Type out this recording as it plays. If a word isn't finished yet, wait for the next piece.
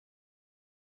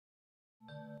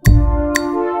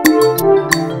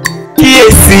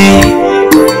kíyèsí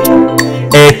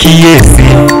ẹ kíyèsí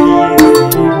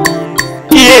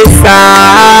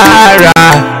kíyèsára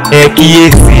ẹ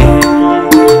kíyèsí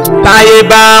táyé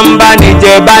bá ń bá ní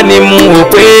jẹ bá ní mu ò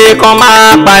pé kán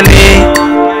máa pa ni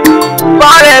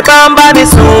bọ́rẹ̀ bá ń bá ní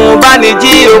sùn bá ní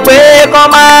jí ò pé kán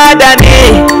máa dání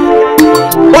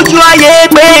ojú ayé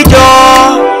péjọ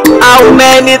àwọn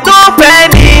ẹni tó fẹ́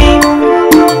ni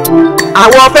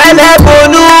Awofele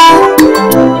Bonu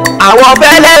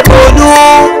Awofele Bonu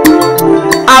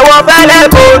Awofele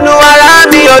Bonu ara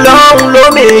mi Ọlọ́run ló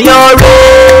mèèyàn ró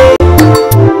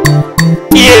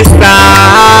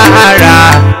kíyèsára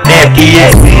ẹ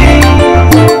kíyèsí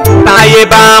táyé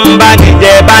bá ń bá ní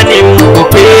jẹ bá ní mu kò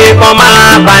pé kán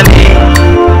máa bá ní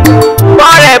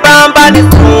bọ́rẹ̀ bá ń bá ní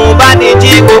sùn bá ní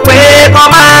jí kò pé kán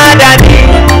máa dání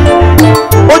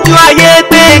ojú ayé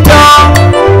péjọ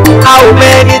àwọn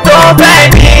ẹni tó fẹ́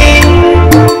ni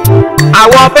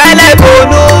Awofele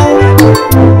Bonu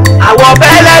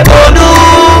Awofele Bonu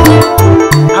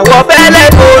Awofele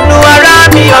Bonu ara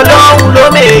mi Ọlọ́run ló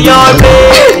mèèyàn lé.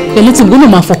 pẹ̀lú tí gbọ́dọ̀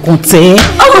máa fọkàn tẹ́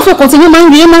máa fọkàn tẹ́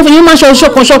yín máa ṣe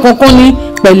ṣọ̀kan kan ní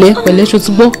pẹ̀lẹ́ ṣo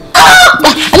ti gbọ́.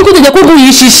 àdúgbò tó jẹ́ kó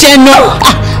bóyá ṣiṣẹ́ náà.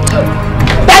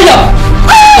 Dayọ̀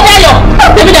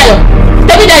Tèmídayọ̀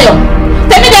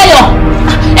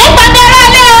ẹ gbàgbé ara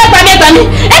lé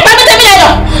ẹ gbàgbé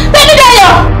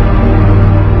Tèmídayọ̀.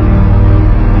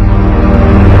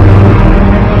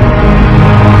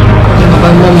 bàbá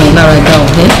mọ́ mi lára dá o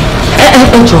ẹ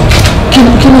jọ kí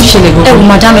ló ṣẹlẹ̀ gbogbo. ẹ wò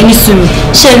madam ẹni sùúrù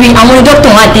ṣe rí àwọn dókítà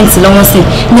wọn àtẹ̀ǹtì lọ́wọ́ sí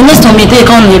i ní next time ètò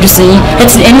ìkànnì yẹn dùn sí yín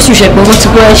ẹni sùúrù ṣe pé owó ti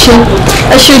gbọ́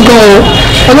ẹ ṣe gan o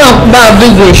ọlọ́run bá a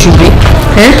bèbè èṣù gbé.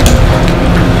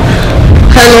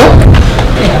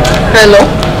 hello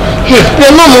pé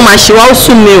náà mo máa ṣe wá ó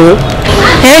sún mi o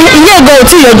ilé ẹ̀gọ́ ò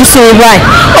tí ì yọjú sí mi báyìí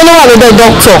ó ló wà lọ́dọ̀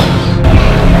dókítà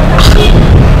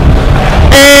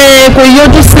kò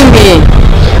yọjú sí mi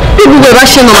bí gbogbo ẹ̀ bá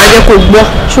ṣe nà máa jẹ́ kó gbọ́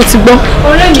ṣó ti gbọ́.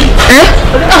 ọ̀rẹ́ mi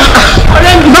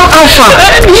bá alfa.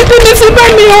 ọ̀rẹ́ mi tèmi ti bá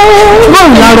mi o. báwo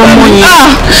lára ọmọ yẹn.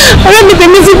 ọ̀rẹ́ mi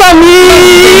tèmi ti bá mi.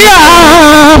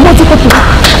 mo ti kọ́tù.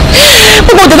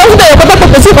 gbogbo òtítọ́ fún tẹ̀yọ̀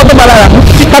pátápátá sí ìkọ́ tó bá lára mu.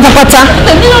 pátápátá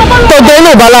tọ̀dọ̀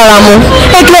inú bá lára mu.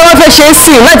 kí ló wá fẹ́ ṣe é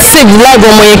sí láti ṣèjì láìpẹ́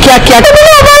ọmọ yẹn kíákíá. tèmi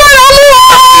náà bá lára mu.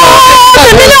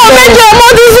 tèmi náà méjì ọmọ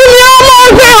ti sún mi ọmọ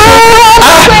ọgbẹ́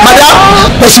madam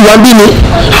ẹ sì wá bí ni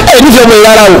ẹ nífẹ̀ẹ́ mọ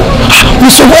ìrara o mo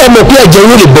sọ fún ẹ mọ̀ pé ẹ̀jẹ̀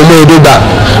yóò lè bọ̀ mọ́ ẹ̀dọ́ gbà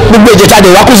gbogbo ẹ̀jẹ̀ tá a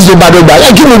dẹ̀ wá kó sì tó bá dọ́ gbà ẹ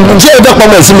kí ni ṣé ẹ fẹ́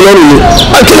pọ́nmọ́ ẹ̀sìn mi lọ́rùn ni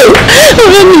akílẹ̀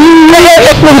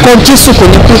orúkọ Jésù kò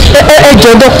ní kú ẹ jọ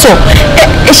dókítà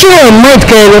ṣé ẹ mind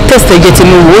kẹ ẹ lọ test ẹ̀jẹ̀ tí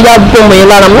mo wò ó yá gbọ́ ọmọ yẹn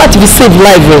lára mi láti fi save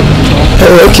life ẹ.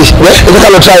 ok ẹ jẹ́ ká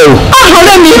lọ try ẹ o.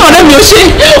 ọ̀rẹ́ mi ò ṣe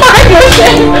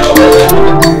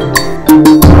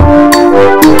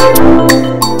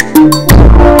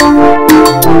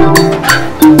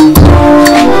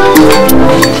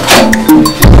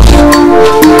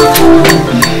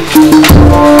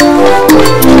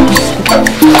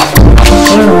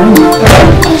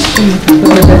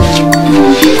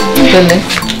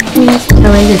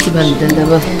àwọn ilé ti balẹ̀ dáadáa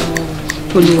bá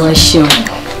Olúwa ṣeun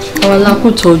àwọn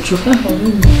alákòótọ́jú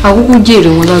àkókò jèrè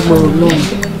wọn lágbára Ọlọ́run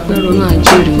lọ́rọ̀ náà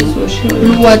jèrè wọn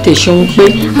Olúwa tẹ̀sán pé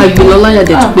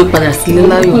agbèlọ́láyàdẹ̀ tó gbé padà sílé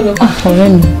láyọ̀. ọ̀rẹ́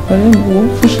mi wo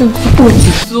fúnṣẹ́ kó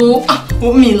ti tó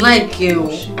omi láìkẹ́ o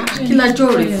kí lájọ́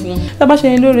rẹ̀ fún. tábà ṣe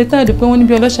yẹn lóore táàdì pé wọ́n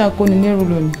níbi ọlọ́ṣà kò ní lẹ́rù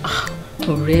lónìí.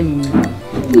 ọ̀rẹ́ mi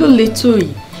ló lè tó yìí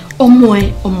ọmọ ẹ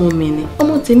ọmọ mi ni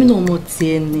ọmọ tèmi náà ọmọ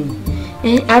tiẹ̀ ni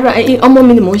ọmọ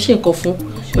mi ni mò ń ṣe nǹkan fún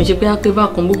mo ṣe pé á pé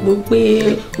bákan gbogbo pé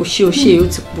òṣè ó ti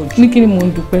pọ̀ jù. ní kí ni mò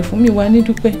ń dúpẹ́ fún mi wá ní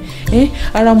dúpẹ́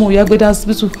ara mo ìyá gbẹdá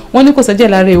hospital wọ́n ní kò sẹ́jẹ̀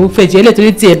lára ẹ̀ ó fẹ̀jẹ̀ ẹlẹ́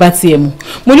torí tiẹ̀ bá tiẹ̀ mu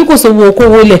mo ní kò sówó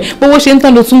okòwò lẹ̀ bówó ṣe ń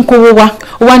tán ló tún kówó wá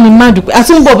ó wá ní má dúpẹ́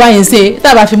àtúnbọ̀ báyìí ṣe tá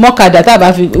a bá fi mọ́kadà tá a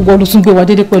bá fi wọ́n tún gbé wa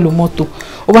dédé pẹ̀lú mọ́tò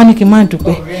ó wá ní kí n má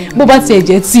dúpẹ́ bó bá tiẹ̀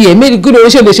jẹ́ tiẹ̀ méjì kí ló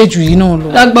ṣe lè ṣe jù yìí náà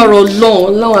lọ. lágbára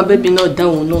Ọlọ́run láwọn abẹ́bí náà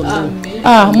dáhùn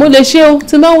náà lọ. mo lè ṣe o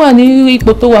tí n bá wà ní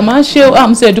ipò tó wà máa ń ṣe o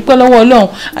mo sì dúpẹ́ lọ́wọ́ Ọlọ́run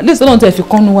àdéhùn Ọlọ́run tẹ̀ fi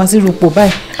kọ́nu wa sí rúpò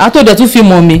báyìí àtòdẹ̀ tún fi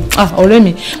mọ̀ mi ọ̀rẹ́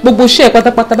mi gbogbo iṣẹ́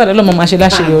pátápátá báyìí Ọlọ́run máa ṣe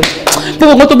láṣeyọrí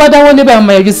gbogbo nǹkan tó bá dáwọ́ lé báyìí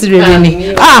máa yọjú sí rere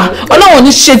ni Ọlọ́run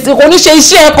oníṣe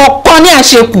iṣẹ́ kọ̀ọ̀kan ní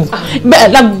àṣekù bẹ́ẹ̀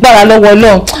lágbára lọ́wọ́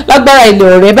Ọlọ́run lágbára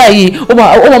ilẹ̀ ọ̀rẹ́ báyìí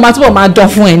ó máa túbọ̀ máa dán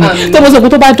fún ẹ ni tó mo sọ pé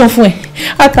tó bá dán fún ẹ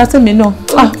àtàtúmí náà.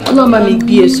 Ọlọ́run bá mi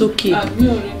gbé ẹ sókè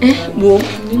wo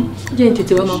jẹ́ ní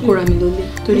tètè wá máa kóra mi lọlé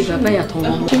torí bàbá ìyàtọ̀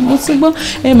wọn. mo ti gbọ́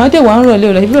màá dẹ̀ wá ń rọ̀lẹ́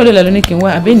ọ̀la ìbí rọ̀lẹ́ ọ̀la ló ní kí n wá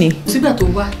àbẹ́ni. sígbà tó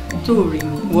wá tó rí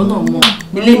mi ìwọ náà mọ̀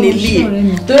ilé ní ilé ẹ̀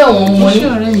torí àwọn ọmọ yín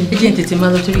ẹ jẹ́ tètè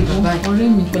máa lọ torí bàbá yìí ọ̀rẹ́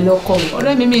mi pẹ̀lú ọkọ mi.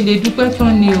 ọ̀rẹ́ mi lè dúpẹ́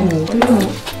tán ni o.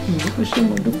 ó ṣe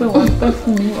mo dúpẹ́ wà á pẹ́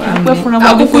fún mi wà á pẹ́ fúnra wọn.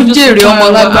 àkókò jèrè ọmọ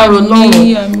lágbára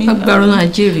Ọlọ́run lágbára náà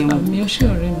jèrè wọn. àmì ó ṣe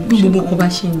ọ̀rẹ́ mi. bí gbogbo kan bá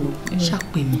ṣe ń lò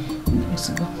ṣàpè mí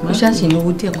mo ṣáàṣì ní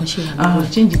owó díẹ̀ kan ṣe wà.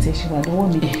 change tẹ̀ ṣe wà lọ́wọ́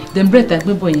mi. then bread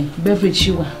àgbébọ̀ yẹn beverage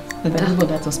ṣe wà. Ìbádọ́bọ̀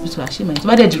that hospital àṣìmọ̀ tó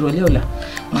bá dẹ̀ dìrọ̀lẹ́ ọ̀la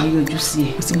máa yọjú sí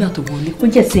ẹ. Kò sígbà tó wọlé kó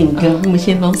jẹ́ sí nǹkan bí mo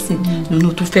ṣe ń lọ sí nínú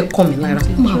tó fẹ́ kọ́ mi lára.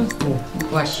 Máa bọ̀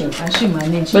wá ṣe. àṣìmọ̀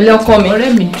ní ṣe. Pẹ̀lú ọkọ mi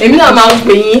ọ̀rẹ́ mi. Èmi náà máa ń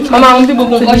pè yín máa ń bí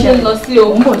gbogbo nǹkan ṣe ń lọ sí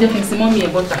o. ń bọ̀ jẹ́ kí n sin mọ́mí ẹ̀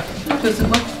bọ́tà. tó ti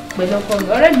gbọ́ pẹ̀lú ọkọ mi.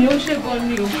 ọ̀rẹ́ mi ó ṣe gan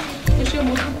ni o. ó ṣe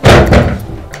mo dúpẹ́.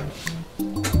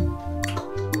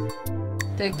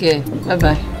 Take care. Bye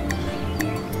bye.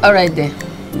 All right then.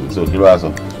 So kí ló wá sọ?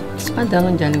 Má dáná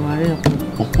jalè wà rẹ̀ o.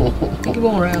 Kí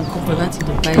wọ́n ra nǹkan pẹ̀lú láti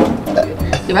Dubai.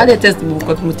 Ìbá dé test gbogbo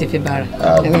nǹkan tí mo ti fi bára.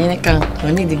 Ẹ̀mí yẹn kan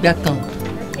ní ìdígbà kan.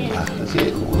 Ṣé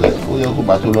ó yẹ kó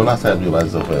bá tó lọ lásán bí o bá ti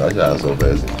sọ fún ẹ wá ṣe àṣọ fún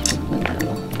ẹ sí.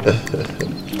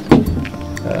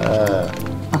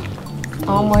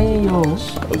 Àwọn ọmọ yín yọ o.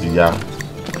 Ó ti yá.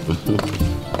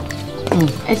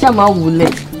 Ẹ ṣáà máa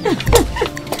wulẹ̀.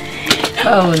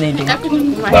 Báwo ni ìdè?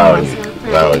 Báwo ni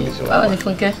ṣe wá? Báwo ni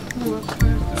Fúnkẹ́?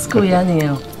 School yá nìyẹn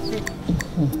o.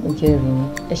 Ó jẹ́ rí yín.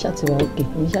 Ẹ ṣàtìwá òkè,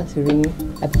 èmi ṣàtìrí yín.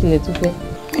 Àbí kílẹ̀ tó fẹ́?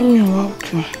 Èmi ò wá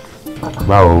òkè.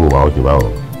 Báwo ń wà òkè báwo?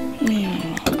 Mi ò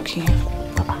wá òkè.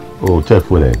 O check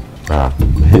phone ẹ.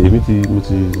 Èmi mo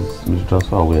ti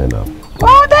transfer owó yẹn náà.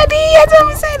 Oh, Daddy, you tell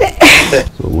me say that.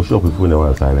 So mo ṣọ́ọ̀pù fóònù ẹ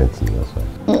wà silent ni that's why.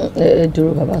 Ẹ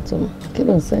dúró bàbá tó mọ̀. Kí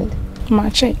ló ń send? Máa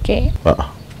check ẹ.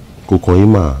 Kò kàn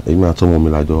yín mà èmi àtọmọ mi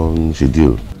lájọ ń ṣe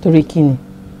deal. Torí kí ni?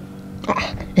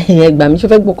 Ẹ gbà mí ṣe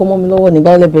fẹ́ gbọ́kọ́ mọ́ mi lọ́wọ́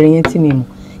nígbà ọlẹ́bẹ̀rẹ̀ yẹn tí mi mọ̀.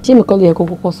 Ṣé mi kọ́ ló yẹ kó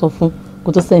kọ́kọ́ sọ fún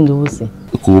kó tó send owó sí?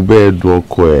 Kò bẹ́ẹ̀ dùn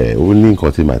ọkọ ẹ̀ ó ní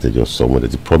nǹkan tí màá tẹ̀jọ́ sọ mo dẹ̀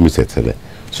ti promise ẹ̀ tẹ́lẹ̀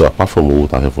so apart from owó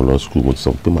tá a fẹ́ fún lọ school mo ti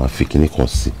sọ pé màá fi kinní kan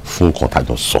sí fún nǹkan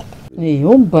tàjọ sọ. Èyí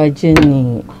ó bàjẹ́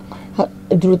ni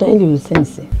dúró tán ilé ìlú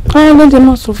sẹ́ǹsì. Lóde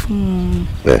náà sọ fún un.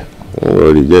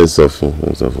 Wọ́n rí jẹ́ sọ fún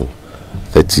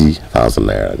 30,000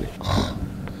 naira ni.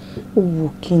 Owó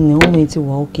kí ni wọ́n ní ti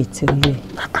wà òkè tẹ́lẹ̀.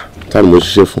 Táà ni mo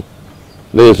ṣiṣẹ́ fún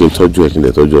lẹ́yìn kí n tọ́jú ẹ̀ kí n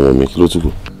lè tọ́jú ọmọ mi kí ló tún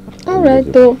kù. All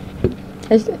right o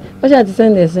ó ṣe àti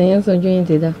sẹ́ǹdẹ̀ ẹ̀sìn yẹn sọ ojú yín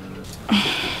ti dá.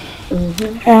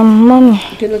 Mọ́mì.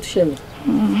 Kí ló tún ṣẹlẹ̀?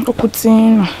 Ó kú tí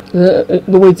ń nà.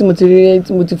 Gbogbo èyí tí mo ti rí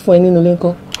tí mo ti fún ẹ nínú ilé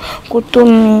ńkọ́. Kó tó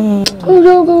mi.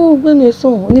 Ó gbẹ́ni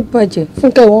sàn oníbàjẹ́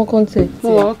Fúnkẹ́ ìwọ̀n kọ́ńtẹ̀. Mo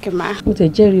wà òkè máa. Mo tẹ̀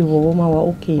jẹ́rìí ìwọ̀wọ́ máa wà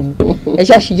òkè ni. Ẹ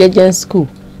ṣáàṣì jẹ́jẹ́ ń school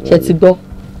ṣe ti gbọ́.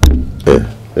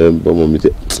 Bọ́mọ mi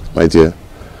tẹ́ my dear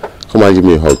come and give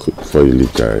me a hug before you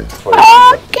leave Jare.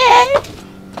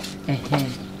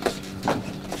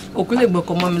 Òkú lè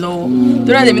gbọ́kọ̀ mọ́ mi lọ́wọ́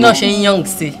torí àdèmí náà ṣe ń young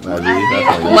sí i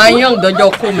mo máa ń young dọ́jọ́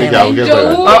kó mi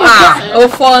ó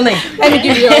fọ́ ni. Let me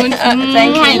give you your own.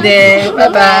 Thank you there. Bye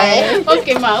bye.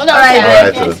 Okay ma. All right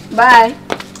then. Bye.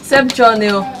 Safe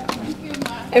journey o.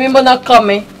 Èmi bọ́ náà kọ́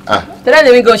mi. Torí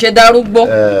àdèmí gan ṣe darúgbó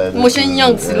mo ṣe ń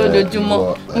young sí lójoojúmọ́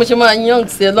mo ṣe máa young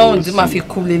sí ẹ lọ́rùn tí màá fi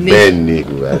kú lélẹ̀. Bẹ́ẹ̀ni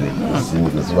kò wá ní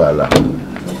sí wàhálà.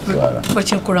 Bó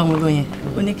ṣe ń kóra wọn lọ yẹn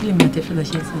ó ní kí lèmi àtẹ́fẹ́ lọ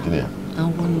ṣe é sí.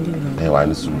 Àwọn onílé lọ. Ẹ wà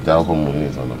ní sùúrù dáhùn fún mi ní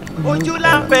ìtọ́nà. Ojú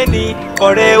là ń fẹ́ ni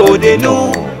ọ̀rẹ́ òde nù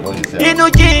inú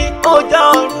jí ó jọ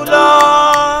ọ̀run lọ.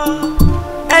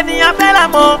 Ẹni afẹ́ la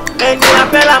mọ̀ ẹni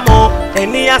afẹ́ la mọ̀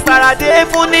ẹni asaradé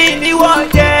fún ní níwọ̀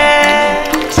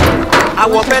jẹ́.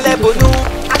 Awofele Bonu.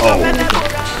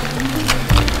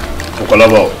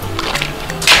 Ọ̀pọ̀lọpọ̀.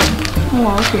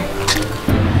 Okay.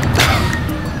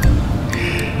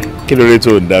 Kí ló dé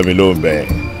tó ń dá mi lóhùn bẹ́ẹ̀?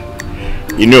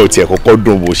 Inú ò tiẹ̀ kọ́kọ́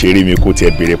dùn bó ṣe rí mi kó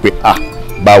tiẹ̀ béèrè pé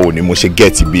báwo ni mo ṣe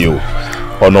gẹ́ẹ̀tì bí o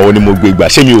ọ̀nà wo ni mo gbé gbà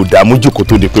ṣé mi ò dààmú jù kó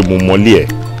tó di pé mo mọ́lé ẹ̀.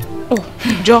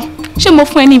 Jọ ṣé mo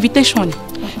fún ẹ ní invitation ni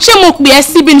ṣé mo pè ẹ́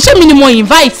síbi ni ṣé mi ni mo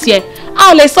invite ẹ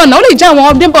a ò lè sọ náà ó lè jẹ́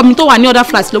àwọn neighbor mi tó wà ní other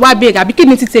flats ló wá béèrè àbí kí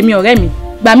ni ti tèmi ọ̀rẹ́ mi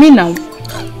gbà mí náà.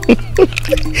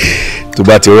 Tó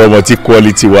bá ti rọ́mọ tí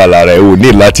quality wà lára ẹ̀ ò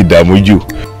ní láti dààmú jù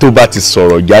tó bá ti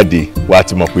sọ̀rọ̀ jáde wà á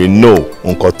ti mọ̀ pé no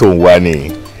nǹkan tó ń wá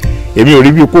nìyí. Èmi ò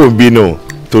rí bí kò ń bínú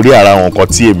torí ara àwọn nǹkan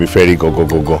tí èmi fẹ́ rí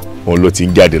gangan òun ló ti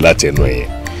ń jáde láti ẹnu ẹ̀yẹn.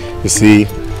 You see,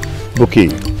 Bókè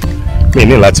mi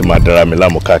ní láti máa dára mi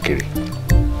láàmú káàkiri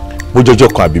bójọ́jọ́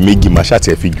kan àbí méjì máa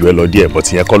ṣàtẹ̀ fi jù ẹ lọ díẹ̀ but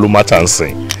ìyẹn kọ́ ló má tà ń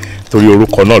sìn torí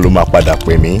orúkọ náà ló máa padà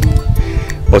pè mí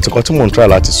but nǹkan tí mò ń try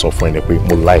láti sọ fún ẹ ni pé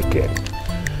mo like ẹ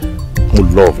mo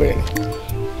love ẹ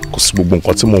kò sí gbogbo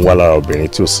nǹkan tí mò ń wá lára obìnrin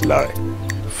tí ò sí lára ẹ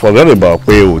forget about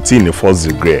pé o tí ì ní first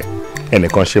degree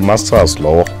ẹnìkan ṣe masters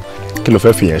lọ́wọ́ kí ló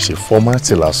fẹ́ fi yẹn ṣe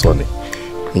fọ́mátì lásán ni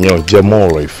ìyẹn ò jẹ́ mọ́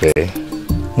ọ̀rọ̀ ìfẹ́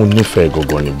mo nífẹ̀ẹ́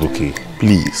gangan ní Bókè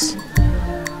please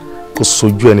kò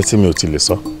sójú ẹni tí mi ò ti lè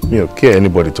sọ mi ò kí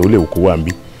anybody tó lè wò kó wà ń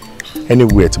bí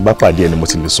anywhere tí bá pàdé ẹni mo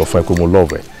ti lè sọ fún ẹ pé mo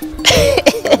love ẹ.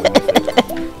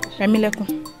 Remilekun,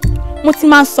 mo ti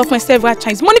máa ń sọ fún ẹ several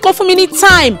times mo ní kó fún mi ní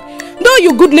time though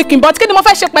you good looking but kí ni mo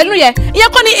fẹ́ ṣe pẹ̀lú yẹn ìyẹn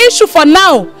kọ́ ni issue for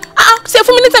now. Ṣe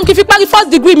fún mi ní time kí n fi parí first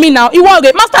degree mi now ìwọ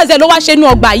rẹ̀ masters ẹ̀ ló wá ṣe inú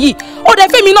ọgbà yìí ó dẹ̀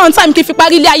fẹ́ mi náà time kí n fi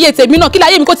parí ilé ayé tèmi náà kí ilé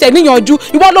ayé mi kò tiẹ̀ níyànjú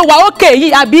ìwọ ló wà ókè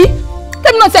yìí àbí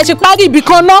tèmi náà tiẹ̀ ṣe parí ibì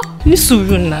kan náà. ní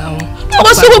sùúrù náà.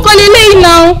 ọkọ sùúrù kan lè léyìn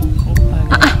náà.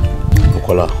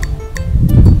 Bukola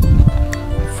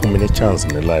fún mi ní chance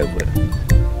ní life rẹ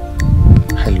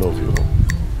I love you.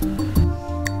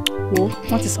 wo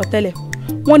wọ́n ti sọ tẹ́lẹ̀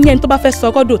wọ́n ní ẹni tó bá fẹ́ sọ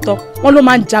ọgọ́dọ̀ tọ́ wọ́n ló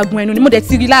máa ń jagun ẹnu ni mo dẹ̀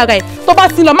ti rí lára ẹ̀ tó bá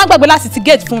ti lọ má gbàgbé láti ti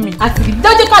gate fún mi. àti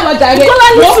dájú ká lọ jàre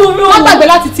má gbàgbé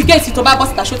láti ti gate tó bá bọ́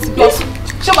síta ṣó ti gbọ́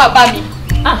ṣé wàá bá mi.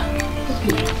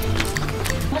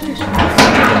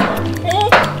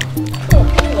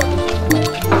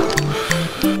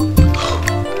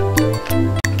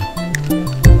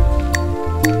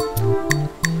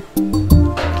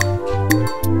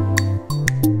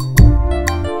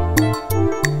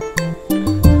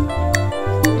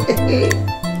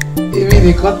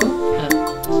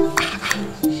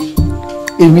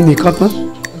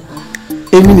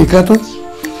 èmi nìkan tán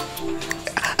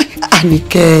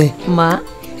Àníkẹ́ má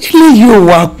eléyìí ò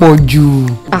wá pọ̀ jù.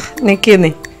 ní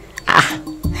kíni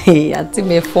àti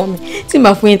mi fọ́ mi tí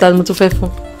màá fún yín ta ni mo tún fẹ́ fún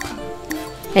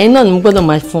ẹ̀yin náà ni mo gbọ́dọ̀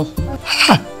máa fún.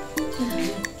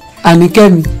 Àníkẹ́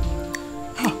mi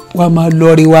wàá máa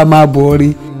lọ rí wàá máa bọ̀ rí.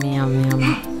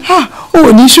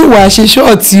 ò ní ṣòwò àṣẹ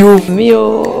ṣọ́ọ̀tì o. mi ò.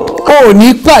 ò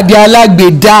ní pàdé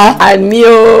alágbèdá. àmì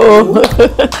o.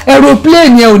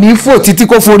 aeroplane yẹn ò ní fò títí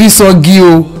kó forí sọgi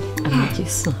o. àmì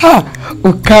Jésù. ó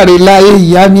káre láyé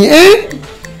ìyá mi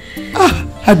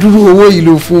adúrú owó yìí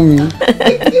ló fún mi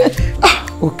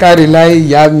ó káre láyé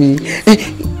ìyá mi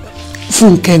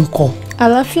Fúnkẹ́ ńkọ́.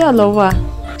 àlàáfíà ló wà.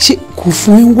 ṣé kò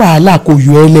fún wàhálà kò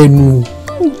yọ ẹ́ lẹ́nu.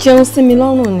 ó jẹun sí mi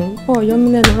lọ́rùn ni ó yọ mí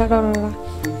lẹ́nu rárá.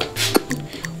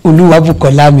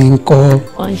 Olúwabùkọ́lá mi ńkọ́.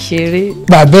 wọ́n ń ṣeré.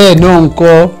 bàbá ẹ̀ náà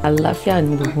ńkọ́. àlàáfíà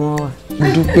ni gbogbo wọn wà. mo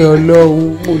dúpẹ́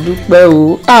Ọlọ́run mo dúpẹ́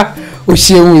o o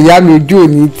ṣeun ìyá mi ojú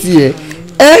òní tiẹ̀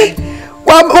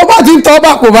wọ́n bá ti ń tọ́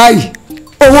bàkó báyìí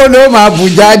owó ló máa bù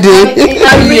jáde.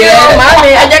 àmì ọ̀ máa mi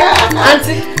ẹ jẹ́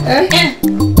àǹtí.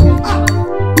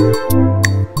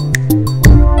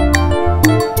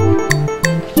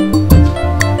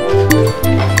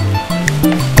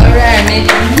 ọ̀rẹ́ mi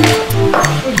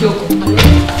ó jókòó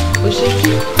ó ṣe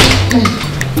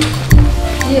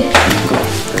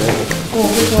kó o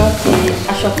gbé wá fi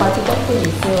aṣọ pàtí tó pè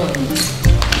ní fún ọ̀rẹ́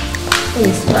ó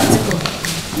ní sí pàtíkọ̀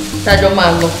tájọ́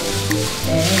máa lọ.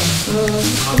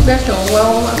 wọ́n gbẹ́sàn wá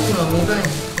wọ́n wá fi hàn mí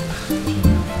báyìí.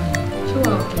 ṣé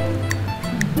wàá òkè.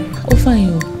 ó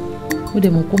fàyàn o mo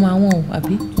dẹ̀ mọ̀ kó máa wọ̀n o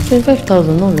àbí.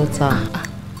 25,000 náà lọ ta.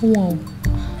 ó wọ̀n o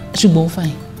ṣùgbọ́n ó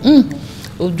fàyàn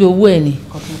ojú owó ẹ̀ ni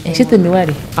ṣé tèmi wà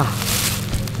rè.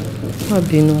 má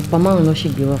bínú ọ̀pá márùn-ún lọ́ọ́ sì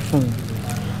gbé wá fún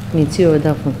mi tí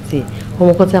ọ̀dà fún tiẹ̀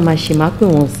ọmọ kan tí a máa ṣe máa pè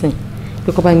wọ́n sìn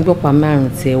pé kọ́ bá ń gbọ́pàá márùn-ún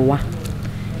tiẹ̀ wá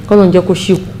kọ́ ló ń jẹ́ kó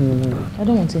ṣì kú.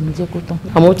 ọdún tí ẹni jẹ́ kó tán.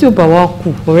 àmọ́ tí ò bá wá kù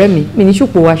ọ̀rẹ́ mi ní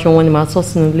ṣùpò aṣọ wọn ni màá tọ́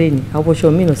sínú ilé ni àwọn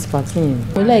aṣọ mi lọ sí pàtí yẹn.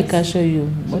 mo láìka aṣọ yìí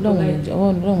o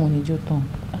ọlọ́run ò ní jó tán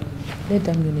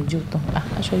lẹ́dàá mi ò ní jó tán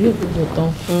aṣọ yóò gbọ́dọ̀ tán.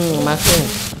 màá fẹ́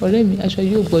ọ̀rẹ́ mi aṣọ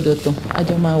yóò gbọ́dọ̀ tán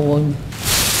àjọ máa wọ̀ ni.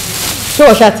 ṣé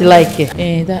wọ́n ṣáà ti láìkẹ́.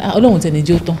 ọlọ́run tí ẹni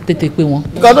jó tán tètè pé wọn.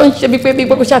 nǹkan tó ń ṣe bí pé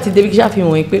kó ṣáà ti débi kí ṣáà fi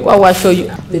wọ̀nyí pé wá wọ aṣọ yìí.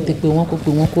 tètè pé wọn kó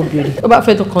pé wọn kó béèrè. ó bá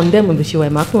fẹ́ tó kọ̀ndẹ́mù bí ṣe wà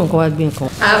ìmọ̀ àpéwọn kan wá gbé nǹkan.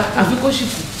 àfi kó ṣì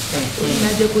kù ní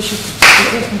ajẹ́ kó ṣì kù.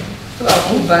 tó bá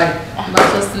kú báyìí máa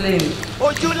sọ sílẹ̀ ni.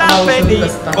 ojú láfẹ́ ni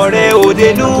ọ̀rẹ́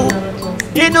òdenú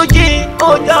inú jí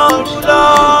ó dọ̀rùn lọ.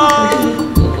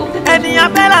 ènìyàn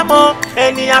fẹ́ la mọ̀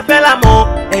ènìyàn fẹ́ la mọ̀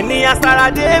ènìyàn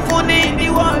sàràdé fún ní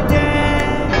ìdíwọ́ jẹ́.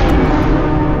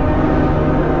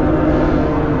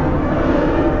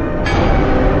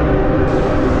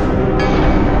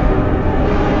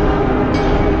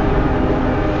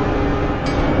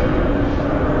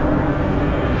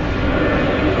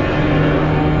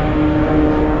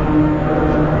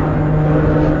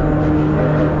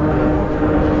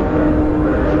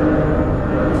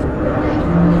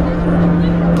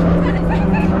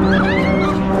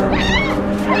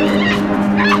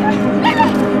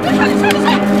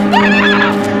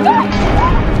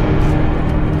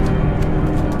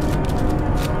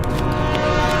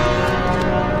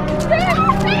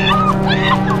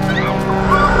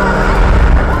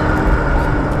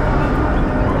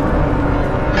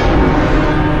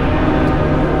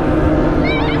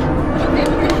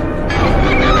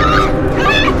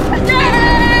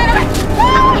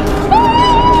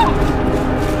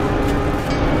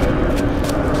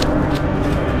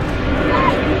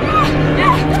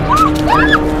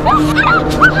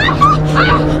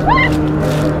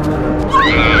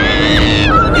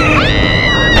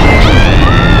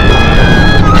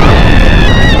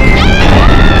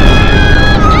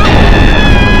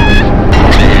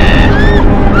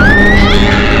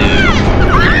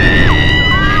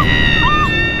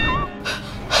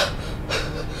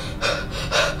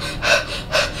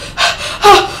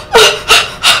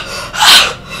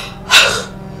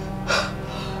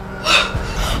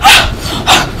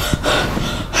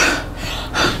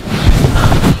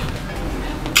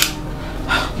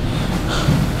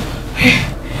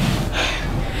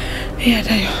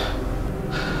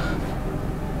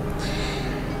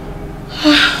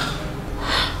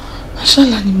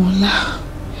 Ṣálá ni mo lá.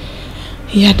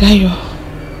 Ifedayo.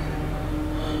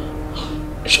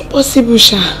 Ṣó possible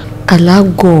ṣá?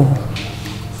 Alágọ̀.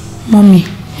 Mọ́mí,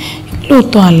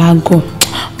 lóòótọ́ alágọ̀.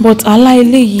 But àlá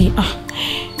eléyìí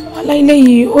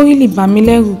ó really bà mí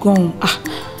lẹ́rù gan-an.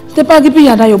 Tẹ́ bá rí bí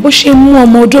Ifedayo bó ṣe mú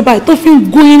ọmọ ọjọ́ báyìí tó fi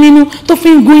ń gún yín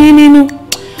nínú.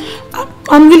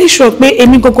 I'm really sure pé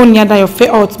èmi gangan ni Ifedayo fẹ́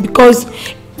out because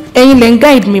ẹ̀yin lẹ ń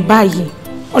guide mi báyìí.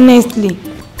 Honestly.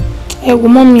 Ẹ wò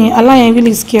mọ́mí, àlá yẹn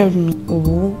really scared me.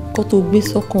 Òwò kó tó gbé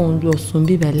sọ́kàn lọ sùn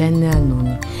bíbà lẹ́nu àná ni.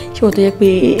 Ṣé wọ́n tó yẹ pé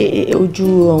ojú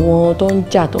àwọn tó ń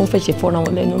jà tó ń fẹ̀ṣẹ̀ fọ́ra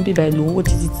wọn lẹ́nu bíbà ìlú owó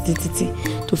títí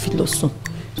tó fi lọ sùn.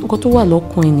 Nǹkan tó wà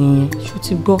lọ́kàn ènìyàn ṣó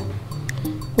ti gbọ́.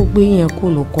 Ó gbé yẹn kó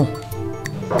lọ́kàn.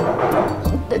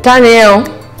 Ta ni ẹ o?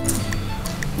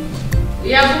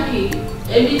 Ìyá Búkì,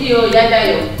 èmi ni o,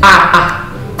 Ifedayo.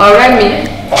 Ọ̀rẹ́ mi,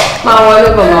 máa wọlé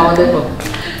bọ̀.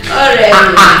 Ọ̀rẹ́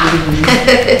mi.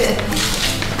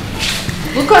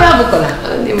 Bukola.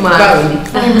 Ní máa rí.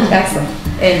 Kásán.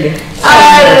 Ẹ̀lẹ́.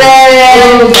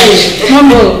 Ọ̀rẹ́.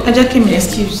 Mọ́mí, ẹ jẹ́ kí mi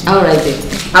excuse. All right then.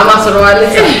 A máa sọ̀rọ̀ wa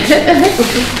létí.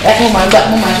 Mo máa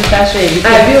ṣe káṣọ èyí.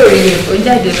 Àbí òrì ni. Ó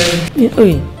jáde lọ.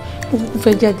 Oye, ó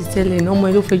fẹ́ jáde tẹ́lẹ̀ náà ọmọ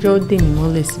ẹ ló fẹjọ́ dè mí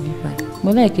mọ́lẹ̀ síbí báyìí.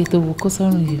 Mo láìké tó bu kó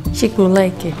sọ́run yìí. Ṣé pé o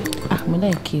láìkẹ́? Mo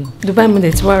láìké o. Dubai mo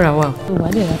dẹ̀ ti wá ra wa. Ó wà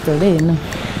lè ra tọ̀rẹ́ yìí náà.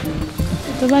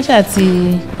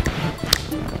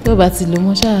 Tó bá ti lò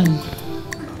mọ́ ṣáà ni.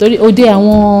 Torí òde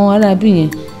àwọn arábí yẹn.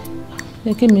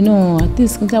 Jẹ́ kí èmi náà at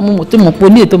least kí n sáà mo tó mọ̀ pé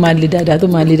oníyè tó máa le dáadáa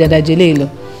jẹ́ léyìí lọ.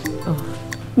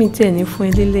 Mi tiẹ̀ ní fún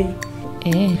ẹ lélẹ̀.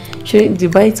 Ṣé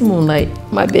Dubai tí mò ń la yìí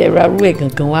máa bẹ̀rẹ̀ ra rú ẹ̀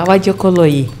gangan wá jẹ́ kọ́ lọ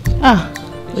yìí.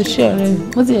 O ṣé ọ̀rẹ́ mi,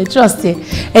 mo ti trust ẹ.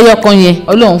 Ẹyọ kan yẹn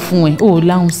Ọlọ́run fún ẹ, ó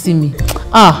láhùn sí mi.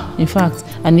 In fact,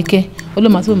 Àníkẹ́,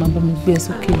 Ọlọ́run àti òun máa bá mi gbé ẹ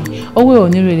sókè. Ọwọ́ ẹ̀ ò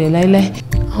ní rẹ̀lẹ̀ láíláí.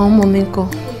 Àwọn ọmọ mi ń kọ́.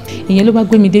 Ìyẹn ló bá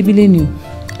gbé mi débí lẹ́nu o.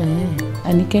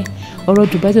 Àníkẹ́, ọ̀rọ̀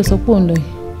Dubai tó sọ pé òun lọ yìí,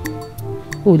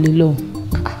 ó lè lọ.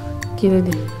 Kí ló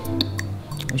dé?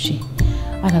 Ó ṣe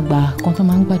alàgbà kan tó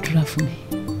máa ń gbàdúrà fún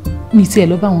mi tí ẹ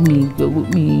lọ bá wọn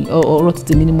mi ọ̀rọ̀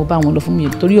tètè mi ni mo bá wọn lọ fún mi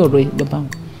torí ọ̀rọ̀ ẹ lọ bá wọn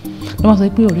lọ máa sọ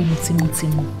pé ọ̀rẹ́ mi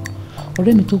tímọ́tímọ́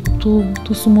ọ̀rẹ́ mi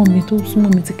tó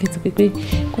súnmọ́ mi tíkẹ́tíkẹ́ pé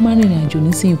kó má rìnrìn àjò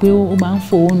nísìnyí pé ó máa ń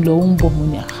fò ó ń lọ ó ń bọ̀ mo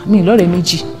ní mi lọ́rẹ̀ẹ́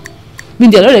méjì mi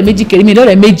dẹ̀ lọ́rẹ̀ẹ́ méjì kéré mi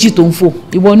lọ́rẹ̀ẹ́ méjì tó ń fò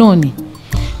ìwọ náà ni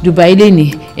Dubai lè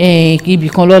ní ibì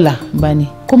kan lọ́la bá ní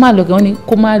kó má lọ kí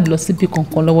kó má lọ síbi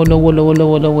kankan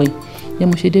lọ́wọ́lọ́wọ́ yìí ni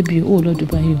mo ṣe débi ó lọ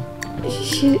Dubai o.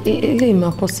 Ṣé eléyìí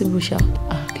máa possible ṣá?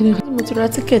 Kí ló dé? Mo ti ra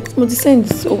ticket mo ti send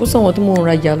owó sọ̀wọ́n tí mo ń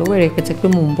rajà lọ́wọ́ rẹ̀ pẹ̀tẹ́ pé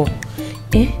mo ń bọ̀.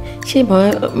 Ṣé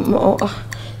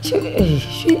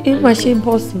máa ṣe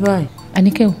bọ́ọ̀sì báyìí?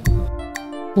 Àníkẹ́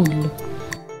ò lọ.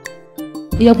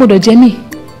 Ìyá gbọ́dọ̀ jẹ́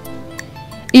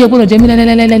mí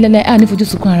lẹ́lẹ́lẹ́lẹ́lẹ́ à ní fojú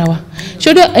sunkún ara wa. Ṣé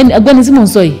ọgbẹ́ni tí mò ń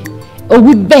sọ yìí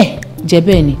òwú bẹ́ẹ̀ jẹ́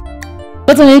bẹ́ẹ̀ ni.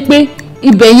 Lọ́tọ̀ ni pé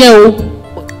ibẹ̀ yẹn o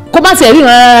kó má tiẹ̀ rí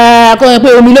rárá kó yẹ pé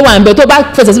omi ló wà ń bẹ tó bá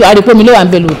fẹsẹ̀ sí wàá rí pé omi ló wà ń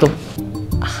bẹ lóòótọ́.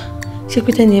 Ṣé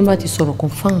pé tẹ́ni ẹ bá ti sọ̀rọ̀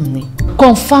confam ni?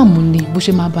 Confam ni bó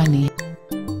ṣe máa bá nìyẹn.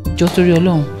 Jọ torí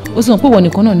Ọlọ́run ó sì mọ̀ pé ìwọ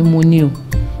nìkan náà ni mo ní o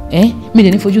mi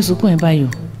dẹ̀ ní fojú sunkún ẹ̀ báyìí o.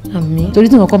 Àmín. Torí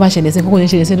tí nǹkan bá ṣẹlẹ̀ sí ẹ̀ kókó ní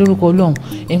ṣẹlẹ̀ sí lórúkọ Ọlọ́run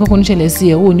kókó ní ṣẹlẹ̀ sí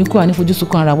ẹ̀ ó ní kó à ní fojú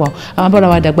sunkún ara wa àwọn abára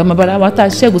wa dàgbà máa bára wa tá a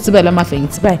ṣẹ́gun síbẹ̀ la máa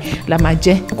fẹ̀yìntì báyìí la máa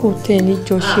jẹ́. Kò tẹ́ ní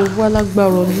jọ ṣe wá lágbára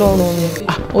Ọlọ́run ni.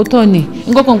 Ó tọ́ ni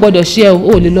nǹkan kan gbọ́dọ̀ ṣe ẹ́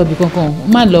o ò lè lọ ibì kankan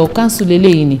má lọ káńsù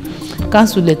lélẹ́yìn ni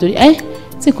káńsù lẹ̀ torí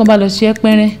tí nǹkan bá lọ ṣe ẹ́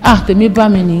pẹ́rẹ́ tèmi bá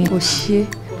mi nìyẹn. Kò ṣe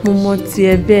mo mọ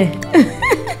tiẹ̀ bẹ́ẹ̀.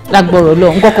 Lágbọ̀rọ̀ lọ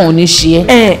nǹkan kan ò ní ṣe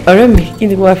ẹ́. Ọ̀rẹ́ mi kí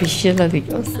ni wàá fi ṣiṣẹ́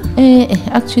lálejò ọ̀sán.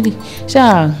 Actually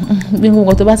ṣáà bí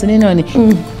nǹkan tó bá ti ní náà ni.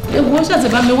 Ewu ó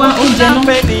ṣàtìbá mi wá oúnjẹ náà.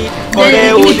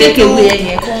 Ọ̀rẹ́ òdodo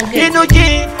inú jí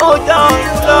ó dán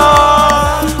lọ.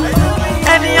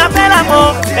 Ènìyàn fẹ́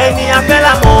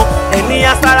là mọ̀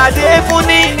ènìyàn sàràdé fún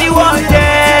ní ìwọ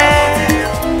jẹ́.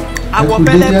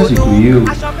 Awofele Bonu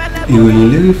ìròyìn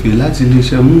lérèfé láti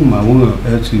iléeṣẹ́ múhùnmáwòrán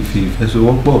LTV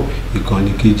ìfẹsowọ́pọ̀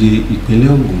ìkànnì keje ìpínlẹ̀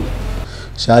Ògùn.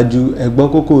 Ṣáájú ẹ gbọ́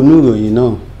kókó inú ìròyìn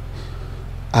náà.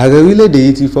 Ààrẹ orílẹ̀-èdè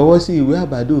yìí ti fọwọ́ sí ìwé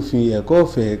àbádòfin ẹ̀kọ́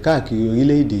ọ̀fẹ́ káàkiri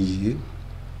orílẹ̀-èdè yìí.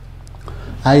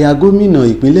 Aya gómìnà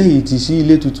ìpínlẹ̀ yìí ti ṣí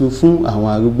ilé tuntun fún àwọn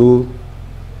arúgbó.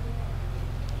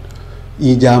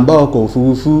 Ìjàmbá ọkọ̀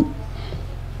òfurufú.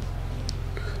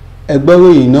 Ẹ gbọ́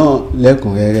ìròyìn náà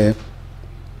lẹ́kùnrẹ́rẹ́.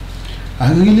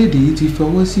 Ààrẹ orílẹ̀-èdè yìí ti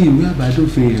fọwọ́ sí ìwé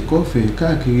àbádòfin ẹ̀kọ́ ọ̀fẹ́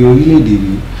káàkiri orílẹ̀-èdè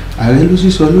yìí. Ààrẹ ló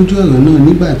sísọ lójú ọ̀rọ̀ náà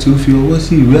nígbà tí ó fi ọwọ́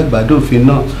sí ìwé àbádòfin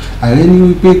náà. Ààrẹ ní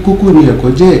wípé kókó ni ẹ̀kọ́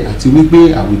jẹ́ àti wípé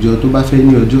àwùjọ tó bá fẹ́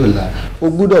ní ọjọ́ ọ̀la ó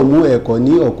gbọ́dọ̀ mú ẹ̀kọ́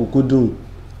ní ọ̀kúnkúndùn.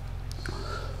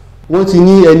 Wọ́n ti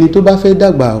ní ẹni tó bá fẹ́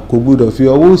dàgbà kò gbọ́dọ̀ fi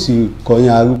ọwọ́ òsì kọ̀yìn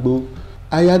arúgbó.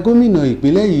 Aya gómìnà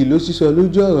ìpínlẹ̀ yìí ló sísọ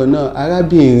lójú ọ̀rọ̀ náà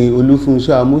arábìnrin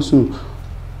Funsho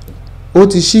ó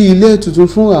ti ṣí ilé tuntun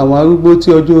fún àwọn arúgbó tí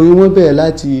ọjọ́ orí wọn bẹ̀rẹ̀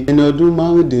láti ẹni ọdún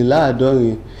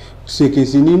márùndínláàádọ́rin.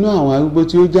 ṣèkèsí nínú àwọn arúgbó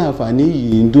tí ó jẹ àǹfààní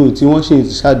yìí ń dùn tí wọ́n sì ń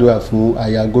ṣàdúrà fún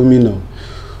aya gómìnà.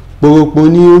 pòròpò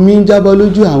ni omi ń jábọ́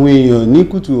lójú àwọn èèyàn ní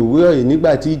kùtù òwúrọ̀ yìí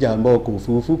nígbà tí ìjàmbá ọkọ̀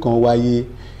òfurufú kan wáyé.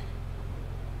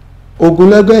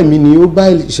 ogunlọ́gọ̀ ẹ̀mí ni ó bá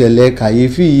ìṣẹ̀lẹ̀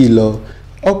kàyéfì yìí lọ.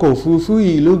 ọkọ̀ òfurufú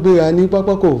yìí ló gbéra ní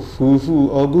pápákọ̀ òfurufú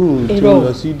ọgọ́rùn-ún tí ó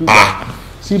lọ sí Dubai.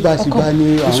 síbáṣíbá ni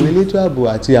àwọn elétò ààbò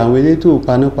àti àwọn elétò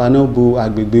panápaná bo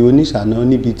agbègbè oníṣàná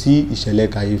níbi tí ìṣẹ̀lẹ̀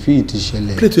kàyéfì ti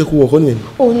ṣẹlẹ̀. kílẹ̀ tó yẹ kó wọ̀kọ́ nìyẹn.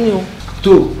 ó ní o.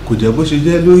 tó kò jẹ́ bó ṣe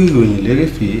jẹ́ lórí ìròyìn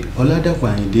lérèfé Ọládàpọ̀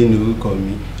Àyìndé ni orúkọ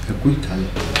mi ẹ kú ìkàlẹ̀.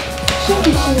 ṣé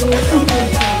kìí ṣe ìwọ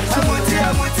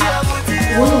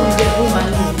náà ń jẹ bó máa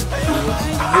ń lò.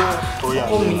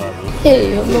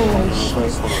 Ọlọ́run ṣe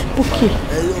bókè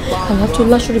àlá tó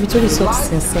láṣọ ibi tó rí sọ ti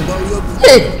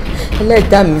sẹ̀nsẹ̀n.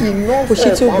 Ẹlẹ́dàá mi kò ṣe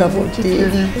tí ó gbà bọ̀ dé.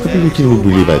 Ọdún kí ni gbogbo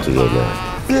ilé ìbàdàn tó lọ lọ?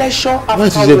 Wọ́n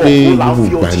ti jẹ́ pé gbogbo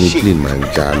ìgbà ni plane máa ń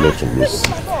já lọ́tún lọ́sí.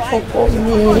 Ọkọ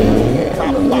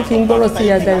mi kì í gbọ́rọ̀ sí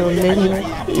Adeolu lẹ́nu.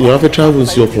 Ìwọ́n fẹ́ travel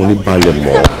sí ọkùnrin balẹ̀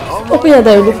mọ́. Ó pé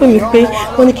Adeolu ló pè mí pé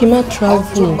wọ́n ní kí n má travel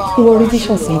kí wọ́n rí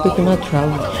díṣàn sí pé kí n má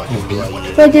travel.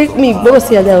 Fẹ́ jẹ́ mi ìgbọ́rọ̀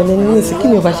sí Adeolu lẹ́nu ní ìsìn kí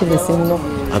ni ò bá ṣẹlẹ̀ sí mi náà.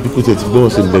 Àbí kò tẹ̀ ti gbọ́rọ̀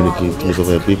sí lẹ́nu kí n sọ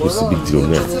fún ẹ pé kò sí big deal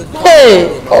náà.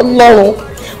 Ọlọ́run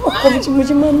ọkọ mi tí mo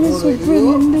ṣe máa ní sojú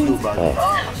ẹni lé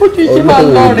ojú ìṣe máa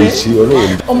lọ rẹ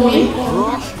ọmọ yìí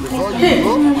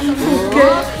fúnkẹ́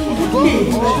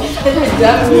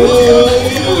ẹlẹ́dàá mi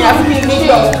àfi mi ní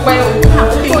ọ̀pẹ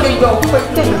o lè yọ ọ̀pẹ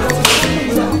tẹ̀.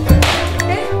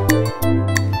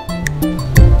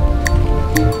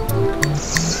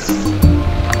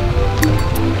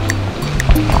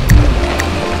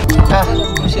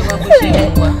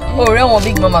 ọ̀rẹ́ wọn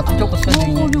big mama tó jókòó sójú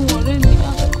yẹn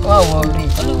wà wọ rí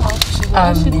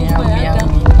àmì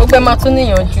gbogbo ẹ máa tún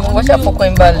níyànjú wọ́n ṣàfọkàn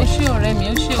ẹ̀ balẹ̀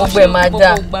gbogbo ẹ máa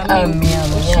dá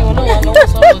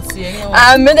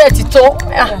àmì dẹ̀ ti tó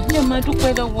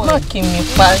má kì í mi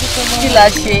pa kí la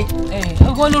ṣe.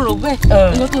 ọgbọ́n ló rò bẹ́ẹ̀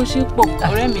ìwọ tó ṣe pọ̀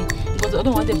ọ̀rẹ́ mi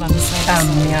ọdún wọn dẹ̀ bá mi sáyé.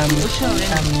 àmì ó ṣe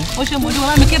ọ̀rẹ́ mi ó ṣe mo dúró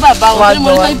bá mi ké bàbá o torí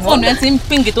mo ní fóònù ẹ ti ń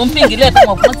píngì tó ń píngì lẹ́ẹ̀kan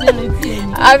ọ̀pọ̀ tí ẹ retí ẹ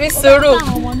ní. àbí sùúrù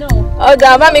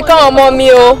ọ̀dà bá mi kọ́ ọmọ mi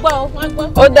o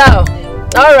ó dà ọ́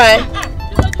all right.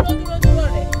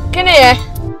 kí ni yẹn.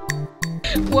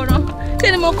 wòran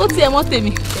ṣé ni mo kó tiẹ̀ mọ́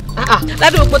tèmi.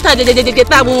 ládùúgbò tá jẹjẹjẹjẹ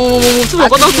tá mú tí mo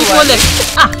kọ́ tó tún kólẹ̀.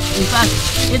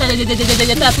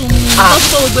 jẹjẹjẹjẹjẹ tá tún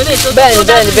tó gbogbo eléyìí tó dájú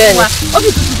fún wa ó sì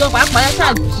tún ti jọ pàápàá yá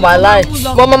ṣáà. wàláì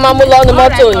mo máa mú lọ́nu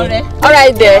mọ́tò ni all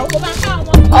right there.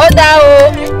 ó dá o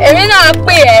èmi náà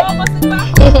pè ẹ́.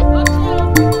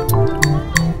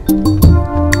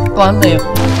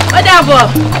 ó dàbọ̀.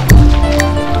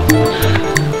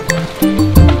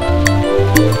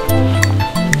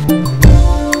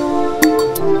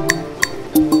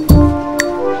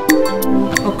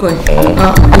 It's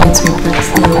my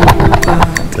personal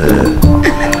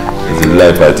it's a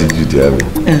life attitude ya mi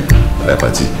life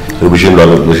attitude bó ṣe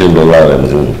ń lọ lára ẹ̀ mo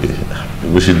ṣe ń pè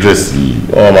bó ṣe dress yìí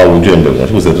wọ́n máa wojú ẹ̀ ń bẹ̀rẹ̀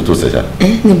ṣé kò sẹ́ni tó ṣẹ̀ṣà.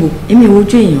 níbo èmi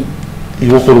wojú èèyàn.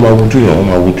 ìwọ kọ́ ló máa wojú èèyàn wọ́n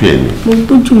máa wojú ẹ̀ ni. mo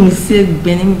tójú mi sí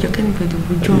ẹgbẹ́ ní ìjọ kẹ́ni pẹ̀lú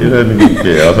wojú mi.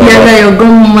 yàrá your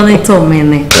gun monitor mi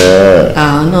ni.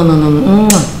 no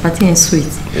party and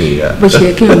sweet. bó ṣe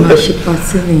yẹ kí n máa ṣe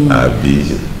party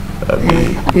nìyẹn. àbí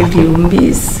baby o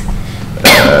miss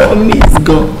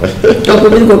gan ọkọ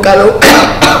mi kò kálọ.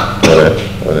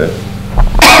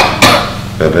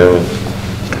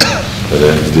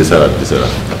 ọ̀rẹ́ dídé sára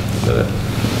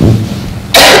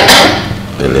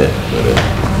pẹ̀lẹ́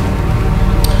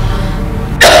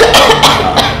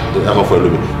akọ fún ẹ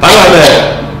lómi. báwo ẹ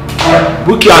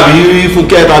búkì àbí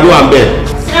fúnkẹ́ ta ló wà ń bẹ̀.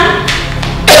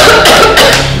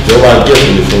 ìjọba gẹ̀ẹ́sì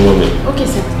ni fún wọn mi. okay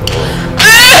sir.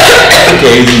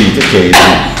 Take it easy.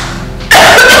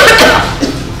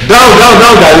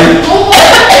 Down, darling.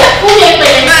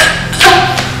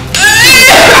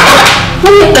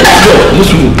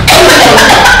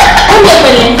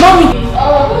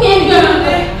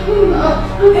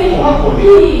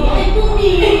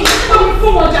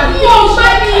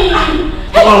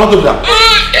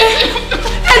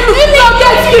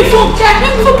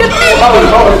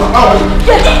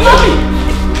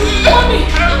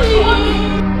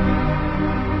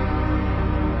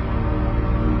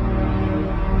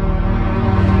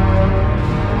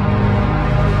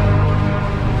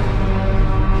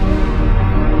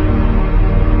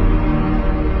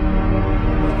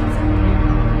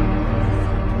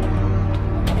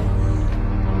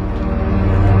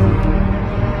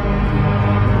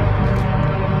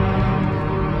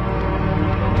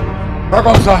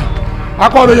 Welcome, sir. I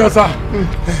called you, sir.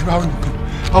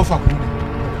 How far?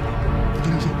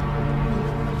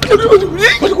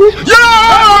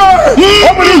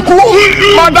 Ọmọdé kú!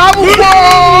 Màdàmú kú!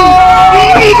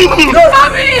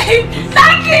 Mami!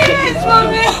 Daddy!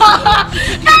 Mami!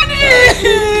 Daddy!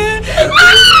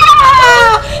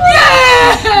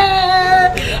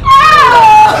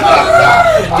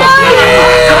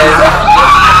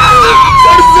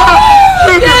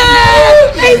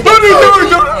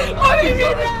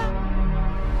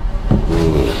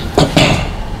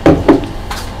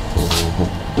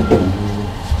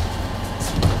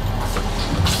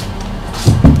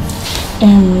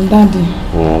 Daddy,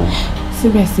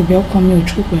 síbẹ̀síbẹ̀ ọkàn mi ò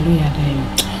trú pẹ̀lú Ìyádáyọ̀.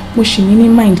 Mo ṣì ní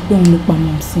mind pé òun ló pa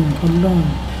mọ́ sí Ọlọ́run.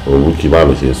 Òun kì í bá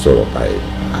mi ṣe sọ̀rọ̀ báyìí.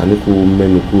 A ní kó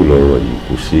mẹ́nu kúrò lọ́rọ̀ yìí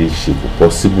kò ṣeé ṣe kò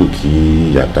possible kí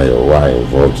Ìyádáyọ̀ wà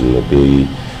involved nínú pé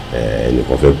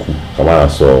ẹnìkan fẹ́ kú. Ká máa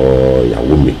sọ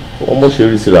ìyàwó mi. Ọmọ ṣe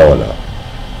rí síra wọn náà.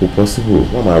 Kò possible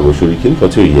wọ́n máa rò sórí kí nìkan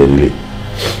tí ò yẹ nílé.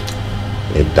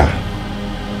 Ẹ̀dá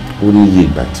ó ní iye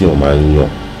ìgbà tí wọ́n máa ń yàn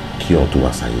kí wọ́n tó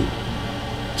wá sáyé.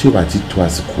 Tí ó bá ti tó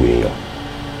àsìkò èèyàn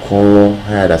kọ́rọ́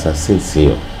hired assassin sí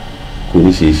yàn kò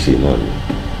ní ṣe é ṣe náà ni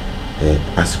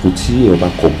àsìkò tí èèyàn bá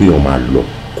kọ pé èèyàn máa lọ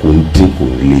kò ń dín kò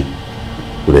ń lé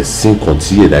kò rẹ̀ sí nǹkan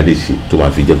tí ẹ̀dá lè ṣe tó máa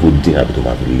fi jẹ́ kó dín àbí tó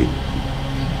máa fi lé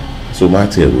so má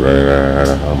ti ẹ̀rù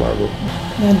rárá á máa rọ.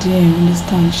 Daddy, I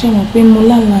understand ṣé mo pé mo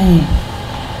lálàá yẹn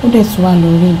ó dẹ̀ tún wà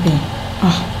lórí ibẹ̀.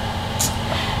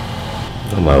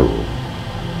 á máa rọ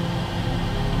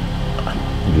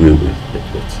ìlú èwe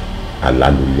pẹ̀pẹ̀tì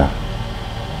alálùlá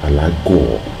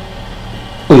alágọ̀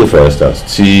ó yẹ for instance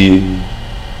tí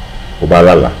o bá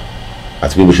lálà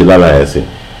àti pé bó ṣe lálà ẹ̀ sìn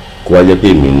kó wá jẹ́ pé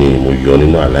èmi ni mo yọ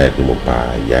nínú àlá ẹ̀ pé mo pa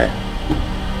ìyá ẹ̀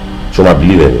ṣé o máa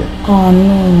believe ẹ̀ yẹn.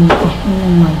 no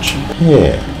máa jù.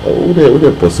 ó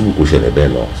dẹ̀ possible kó ṣẹlẹ̀ bẹ́ẹ̀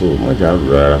náà so má jà á rò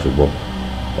rárá ṣùgbọ́n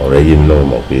ọ̀rẹ́ yé mi náà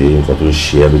mọ̀ pé nǹkan tó ń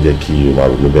ṣe ẹ́ ló jẹ́ kí o máa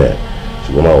ronú bẹ́ẹ̀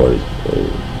ṣùgbọ́n má wọrí.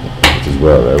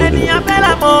 Ènìyàn fẹ́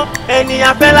la mọ̀,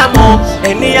 ènìyàn fẹ́ la mọ̀,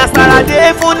 ènìyàn sáradé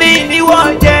fún ní ìníwọ̀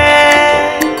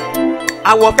jẹ́.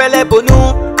 Awofele Bonu,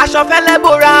 aṣọfẹ́lẹ́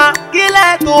bora,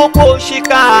 kílẹ̀ tó kò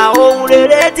ṣìkà, ohun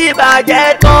rere ti bàjẹ́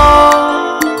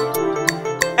tán.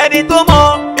 Ẹni tó mọ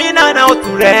ìnànà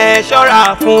òtún rẹ̀ ṣọ́ra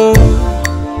fún.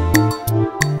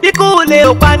 Bíkú lè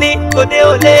ò pa ní, tòde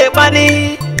ò lè pa ní.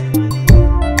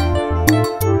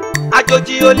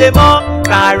 Àjòjì ò lè mọ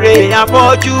kàrè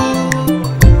àfọ́jú.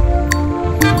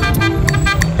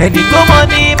 Ẹni tó mọ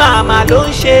ní màmá ló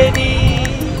ń ṣe ní.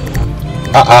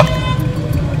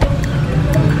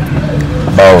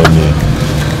 Báwo ni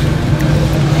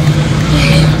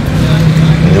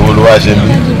èwo ló wá ṣe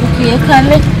mí. kì í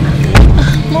kalẹ̀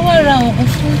mo wá ra oògùn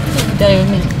fún Ifedayo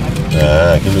mi.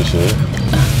 Kí ló ṣe.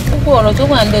 gbogbo ọ̀rọ̀ tó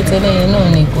wà ń dẹ̀ tẹ́lẹ̀ yẹn náà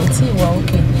ni kò tí ì wá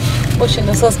òkè bó ṣe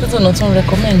lọ sí hospital náà tún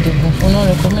recommend oògùn fún náà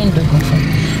recommend oògùn fún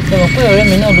ṣe mọ̀ pé ọ̀rẹ́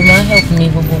mi náà ló máa ń help mi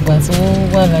gbogbo ìgbà tí wọ́n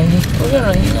wà láyé orí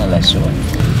ọ̀rọ̀ yìí náà láṣẹ wà.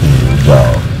 Ìgbà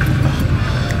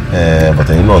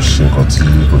bàtẹ́yìn náà ṣe nǹkan tí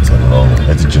kò tẹ̀ lọ́rùn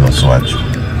ẹ ti jìnnà síwájú.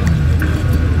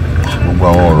 Gbogbo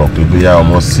àwọn ọ̀rọ̀ pé bóyá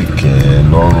ọmọ sì kẹ́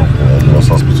lọ́rùn kún ẹ lọ sí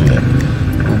hospital yẹn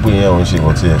gbogbo yẹn ò ń ṣe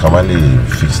nǹkan tí ẹ ká má lè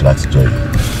fix láti jọ yìí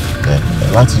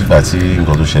láti ìgbà tí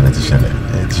nǹkan tó ṣẹlẹ̀ ti ṣẹlẹ̀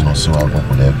ẹ jìnnà síwájú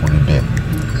kò lẹ́ kó rí bẹ́ẹ̀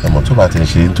ẹ̀mọ́ tó bá ti ń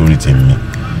ṣe nítorí tèmi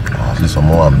àti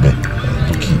sọmọ wà ń bẹ̀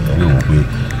dókì ẹ lè wò pé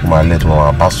ó máa lẹ́tọ́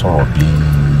máa bá sọ̀rọ̀ bí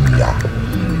ìyá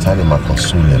tá lè máa kàn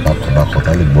sún ilẹ̀ bákan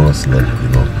tá lè gbọ́rọ̀ sílẹ̀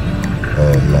lọ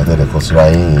ìyá tẹ́lẹ̀ kan síra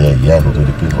yín ìyẹn ìyá ìlú tó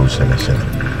di pé nǹkan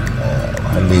ṣẹlẹ̀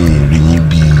wà á lè rí yín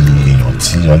bí èèyàn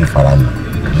tí wọ́n lè fara nù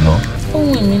lọ.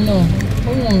 ohun èmi náà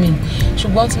ohun mi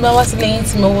ṣùgbọ́n tí bá wá sílé yín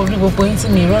tí mo rí gbogbo yín tí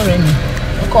mi rọ́ọ̀rẹ́ mi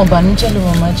ọkàn ìbànújẹ́ ló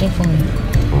máa jẹ́ fún mi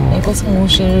nǹkan tí mo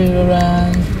ṣe rọra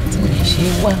tí mi ṣe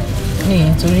wà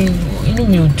nìyẹn torí inú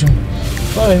mi ò dùn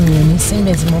bọ́ọ̀rẹ́ mi ò ní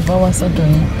síbẹ̀ tí mo bá wá sọ́dọ̀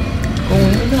yín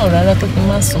ohun èmi náà rárá pé kí n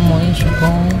má sún mọ́ yín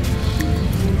ṣùgbọ́n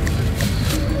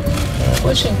ó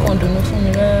ṣe nǹkan dùnú fún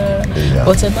mi rárá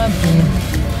bọ́tẹ́ má bínú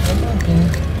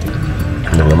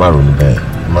ẹ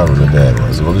má ronú bẹ́ẹ̀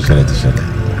ọ̀sìn tó ṣẹlẹ̀ ti ṣẹlẹ̀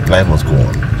life must go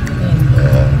on.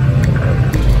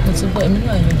 mo ti gbọ́ èmi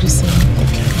náà yọjú sí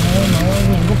i àwọn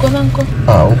rí Bùkọ́lá ń kọ́.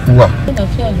 Ó kú wà.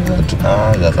 àlàáfíà ló wà.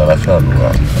 yàtọ̀ àlàáfíà ló wà.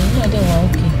 èmi náà dẹ̀ wà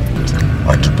òkè.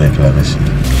 àdúpẹ́ kí la fẹ́ ṣe.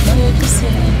 mo yọjú sí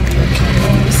i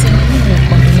yọjú sí i nínú mi ò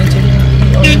kàn mí nítorí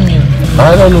orí mi ò.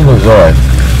 I don't know it's alright.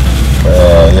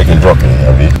 Yẹ kí n drop in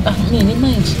àbí. mi ní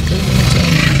mind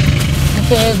mo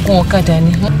fẹ́ gun ọ̀kadà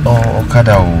ni.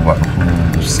 ọ̀kadà ò wà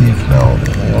safe now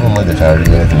ọmọ máa jẹ ká rí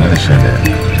ẹni tí wọ́n lè ṣẹlẹ̀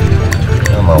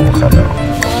ẹ máa wọ ọ̀kadà.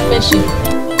 wọ́n fẹ́ ṣe.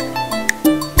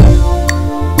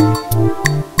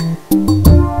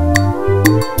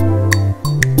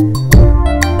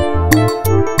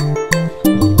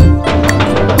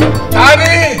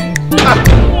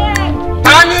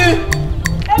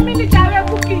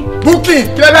 Booking,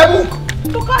 kí lẹ fẹ́ book?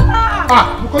 Bùkọ́lá.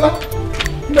 Bùkọ́lá.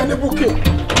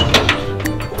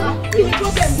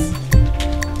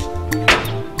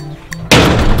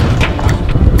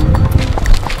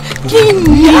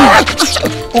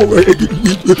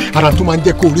 Ara tó máa ń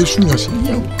jẹ́ kó orí súnyàn sí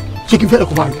nìyẹn. Ṣé kí n fẹ́rẹ̀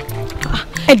kó máa lọ?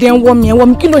 Ẹ̀dẹ̀ ń wọ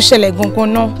mi kí ló ṣẹlẹ̀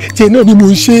gangan náà? Tiẹ̀ náà ni mo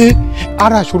ń ṣe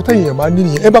ara ìṣòro tẹ̀yìn yẹn máa ní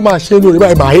nìyẹn. Ẹ bá máa ṣe lórí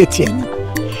báyìí máa hẹ́ tiẹ̀ ni.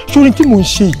 Ṣórí tí mo ń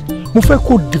ṣe yìí, mo fẹ́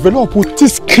kó develop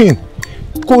T-skin,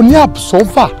 kó ní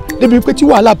absorber débi pé tí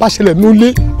wàhálà bá ṣẹlẹ̀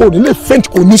nílé, ò ní lè faint,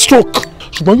 kò ní stroke.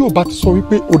 Ṣùgbọ́n yóò bá ti sọ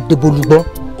wípé ó debolugbọ́n,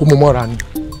 ó mọ mọ́ra ni.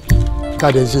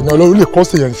 Káàdì ṣe náà Ọlọ́run lè kọ́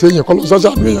sí èèyàn sí èèyàn kọ́ lọ sọ́jà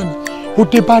àánú èèyàn ni. Ó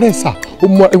dé bá rẹ̀ sà, ó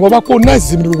mọ ìwọ̀n bá kó náà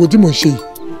sí mi gbogbo tí mo ń ṣe yìí.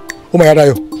 Ó mọ Ìyá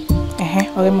Dayọ̀.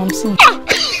 Ọ̀rẹ́ mọ̀ sí.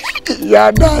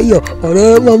 Ìyá Dayọ̀,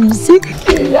 ọ̀rẹ́ mọ̀ sí.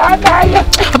 Ìyá Dayọ̀.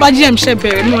 Abají ẹ̀ ń ṣe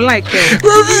bẹ̀rẹ̀ mọ́ láìpẹ́.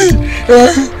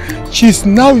 She is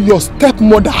now your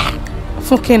stepmother.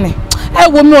 Fún kíni? Ẹ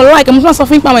wo mi ò like, mo tún sọ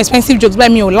fún yín pé àwọn expensive jokes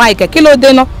báyìí mi ò like. Kí ló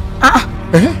dé ná?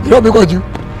 Irọ́ mi kọ̀ jù.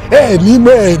 Ẹ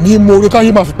ní mo orí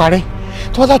káyé máa fi parẹ́.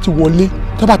 Tó bá ti wọlé,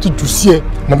 tó bá ti jù sí ẹ,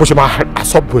 mo bó ṣe máa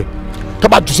àsọ̀bù ẹ. Tó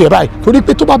bá jù sí ẹ báyìí, torí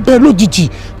pé tó bá bẹ́ẹ̀ lójijì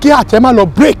kí àtẹ má lọ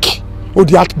break. Ó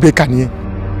di heart breaker nìyẹn.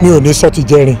 Mi ò ní sọ ti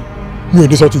jẹrin, mi ò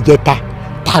ní sọ ti jẹta.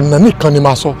 Tànà nìkan ni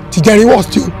màá sọ. Ti jẹrin wọ́n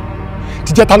sí o.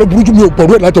 Ti jẹta ló burú jù, mi ò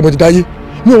gbọ̀rú ẹ̀ láti ọmọ ti dáyé.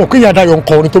 Mi ò mọ̀ pé Ìyá Dayọ̀ ń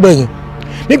kọ orin tó bẹ́ẹ̀ yẹn.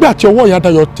 Nígbà tí ọwọ́ Ìyá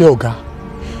Dayọ̀ tẹ ọ̀gá,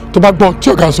 tó bá gbọ́ tí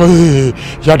ọ̀gá sọ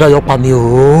Ìyá Dayọ̀ pa mí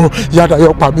o, Ìyá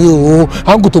Dayọ̀ pa mí o,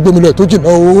 áńgù tó gbé mi lọ tó jìnnà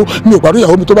o, mi ò gbádùn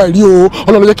ìyàwó mi tó báyìí rí o,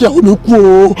 Ọlọ́run jẹ́ kí ìyàwó mi kú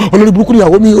o, olórí burúkú ni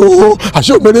ìyàwó mi o,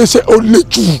 àṣé òmìnira ṣe ó lè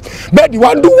jù bẹ́ẹ̀ ni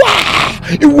wàá ń dún wá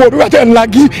ìwọ mi wá tẹ̀ ń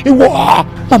lagi ìwọ.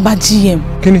 Bàbá GM.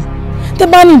 Kí ni? Tẹ́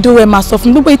bá ní ìdòwò ẹ̀ máa sọ fún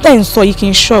mi gbogbo ìtẹ́ ń sọ yìí kì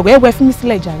í ṣọ̀rọ̀ ẹ̀ wẹ́ fún mi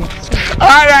sílẹ̀ jàre.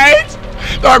 All right,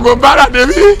 tọ́gùn bára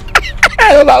débi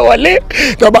ẹ bá wọlé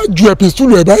tí a bá ju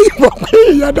ẹ̀pìsúlù ẹ̀ báyìí fún pé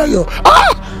Ìyá Dayọ̀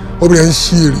obìnrin ń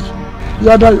ṣe èrè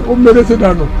Ìyá Dayọ̀ ó mẹ́rẹ́ sí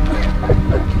dànù.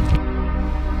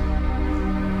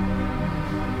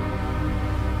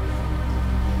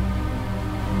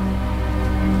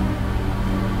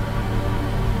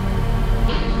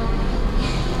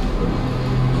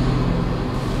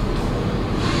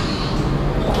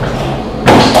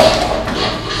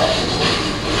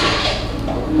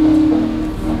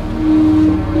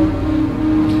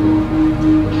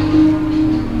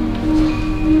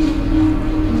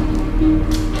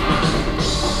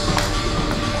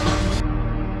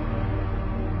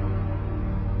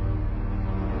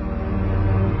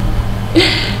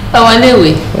 Báwo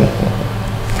léèwé?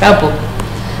 Káàbọ̀.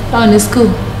 Báwo ní school?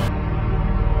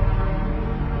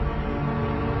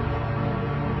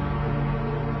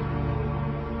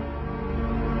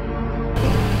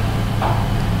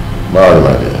 Báwo ni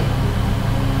màdé?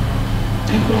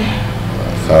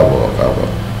 Káàbọ̀.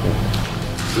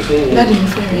 Dáàdì mo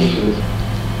fẹ́ rí.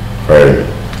 Fẹ́ rí mi?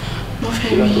 Mo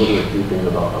fẹ́ rí.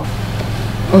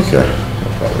 Okay, no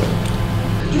problem.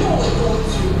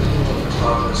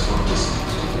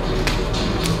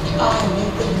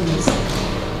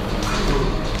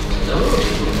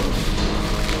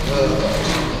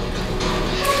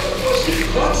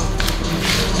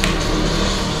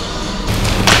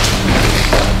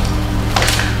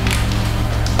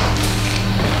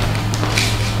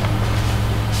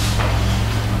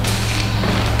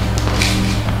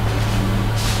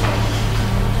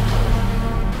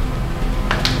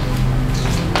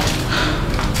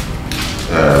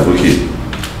 Wiki,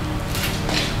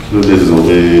 kí ló dé tí o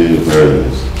fẹ́ bẹ̀rẹ̀ ní?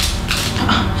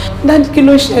 Dad, kí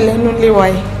ló ṣẹlẹ̀ nínú ilé wa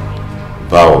yìí?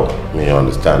 Báwo mi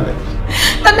understand it?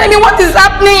 Dad, what is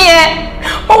happening here?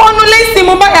 Mo wọnú lẹ́sìn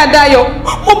mo bá Ìyá Dayọ̀,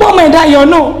 mo bá ọmọ Ìyá Dayọ̀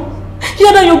náà.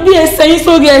 Ìyá Dayọ̀ gbé ẹsẹ̀ yín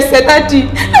sórí ẹsẹ̀ Daddy.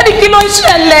 Daddy, kí ló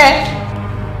ṣẹlẹ̀?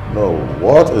 No,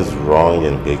 what is wrong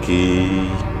in pé kí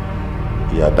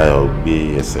Ìyá Dayọ̀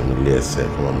gbé ẹsẹ̀ mi lé ẹsẹ̀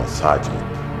kí wọ́n massage mi?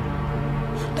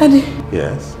 Daddy.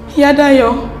 Yes. Ìyá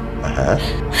Dayọ̀.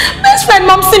 Best friend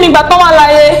mom sí mi gbà tán wà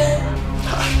láyé.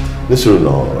 Nísòro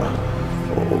náà,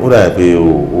 ó dà pé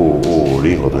o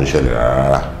rí nǹkan tó ń ṣẹlẹ̀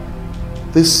rárá.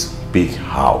 This big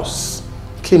house,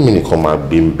 kí mi nìkan máa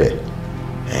gbé ń bẹ̀.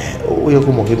 Ó yẹ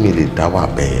kó mọ̀ kí mi lè dá wà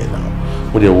bẹ́ẹ̀ náà.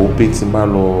 Mo dẹ̀ wo pé tí n bá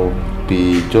lọ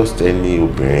pé just any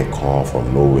obìnrin kan from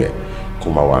nowhere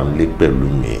kó máa wà nílé pẹ̀lú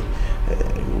mi,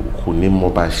 kò ní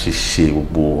mọ̀ bá ṣe ṣe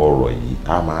gbogbo ọ̀rọ̀ yìí,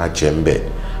 á máa jẹ́ ń bẹ̀.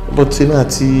 But tí náà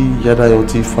tí Ìyá Dayọ̀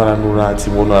ti faranura ti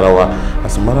wọnú ara wa,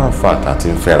 as a matter of fact àti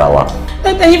ń fẹ́ra wa.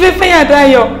 Dada yìí fẹ́ fẹ́ Ìyá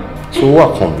Dayọ̀. So wà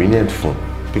convenient fún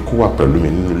pé kó wà pẹ̀lú mi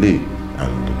nínú ilé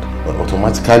and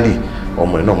automatically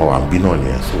ọmọ ẹ̀ náà máa wà ń bí náà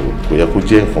nìyẹn, so kò yẹ kó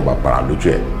jẹ́ nǹkan bàbàrà lójú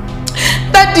ẹ̀.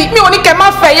 Daddy, mi ò ní kẹ́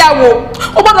má fẹ́ yàwó,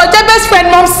 o gbọ́dọ̀ jẹ́ best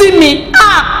friend mom sí mi.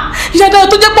 Ìyá Dayọ̀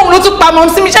tó jẹ́ pé òun ló tún pa mom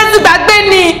sí mi, ṣé ti gbàgbé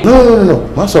ni? No,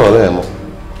 má sọ̀rọ̀ lẹ́yìn mọ́.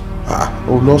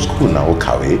 O lọ school náà o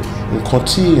kàwé, nǹkan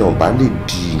tí èèyàn bá lè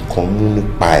di nǹkan mú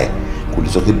nípa ẹ̀ kò lè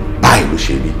sọ pé báyìí ló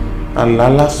ṣe rí. àlá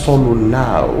lásán ló lá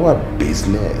ó wà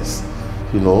baseless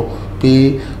you know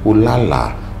pé o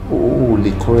lálàá o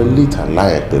lè correlate àlá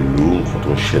ẹ̀ pẹ̀lú nǹkan tó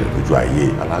ń ṣẹlẹ̀ lójú ayé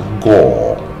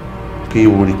alágọ̀ pé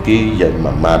o rí pé ìyá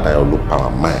màmá Adeolu ló pa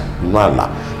màmá ẹ̀ nínú àlá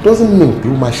doesn't mean pé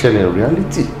ó máa ṣẹlẹ̀ in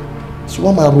reality so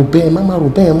wọ́n máa ro bẹ́ẹ̀ má máa ro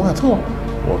bẹ́ẹ̀ mọ́ àtọ́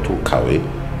wọ́n tó kàwé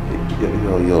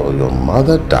your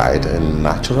mother died a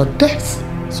natural death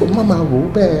so má máa ro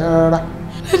bẹ́ẹ̀ rárá.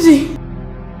 Daddy,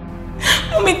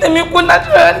 mummy tèmi kú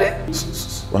naturally.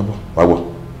 wá gbọ́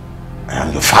I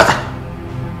am your father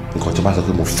nǹkan tí wọ́n bá sọ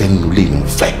pé mo fẹ́ nínú ilé ni mo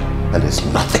fẹ́ and there is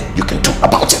nothing you can do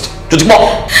about it tó ti gbọ́.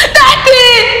 Daddy!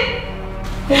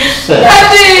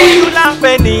 Daddy! Ojú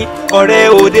láǹpẹ́ ni ọ̀rẹ́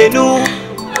òdenú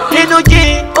nínú jí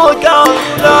ọjọ́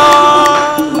lọ.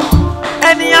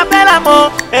 Ènìyàn fẹ́ la mọ̀,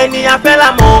 ènìyàn fẹ́ la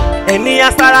mọ̀,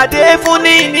 ènìyàn sáradé fún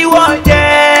ní ìníwọ̀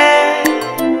jẹ́.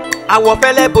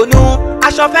 Awofele Bonu,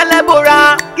 aṣọ fẹ́lẹ́ bora,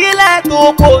 kílẹ̀ tó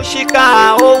kó ṣìkà,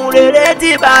 ohun rere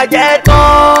ti bàjẹ́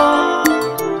tán.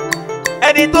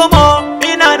 Ẹni tó mọ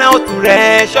ìnana òtún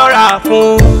rẹ̀ ṣọ́ra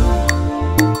fún.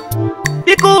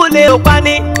 Ikú lè ò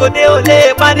pani, tòde ò lè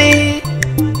pani.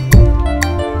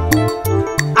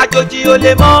 Àjòjì ò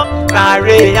lè mọ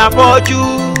kàrè àfọ́jú.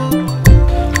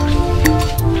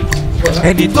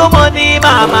 Ẹni tó mọ ní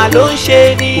màmá ló ń ṣe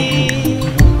ni.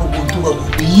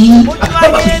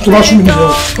 tó bá sún mi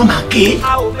lọ wọn máa ké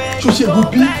ṣọṣẹ ẹgbẹ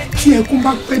bí tí ẹkún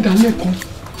bá pẹ́ dálẹ̀ kan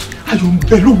ayọ̀ ń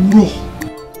bẹ lówùúrọ̀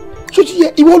ṣọṣẹ yẹ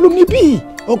ìwọ ló ní bí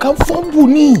ọ̀gá ń fọ́nbù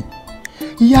ní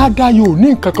ìyá Adeolu ní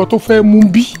nǹkan kan tó fẹ́ mú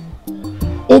bí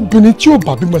obìnrin tí ò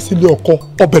bá bímọ sílé ọkọ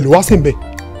ọbẹ̀ ló wá sí ń bẹ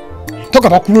tọ́ka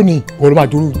bá kúrò ní ìwọ ló máa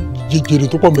dúró jẹjẹrẹ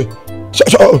tó pọ̀ ń bẹ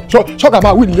ṣọ́ka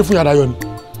máa wí nílé fún ìyá Adeolu ni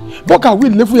bọ́ka wí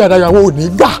nílé fún ìyá Adeolu àwọn ò ní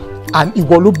gbà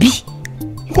ìwọ ló bí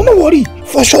ìwọ náà wọrí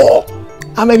fọṣọ.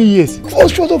 How many years? For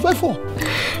sure to pay for.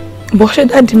 But ṣé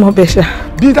dáàdi mọ̀ bẹ́ẹ̀ ṣá?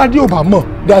 Bí dáàdi ò bá mọ̀,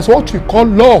 that's what we call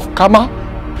law of karma.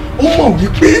 Ó mọ̀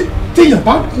wípé téèyàn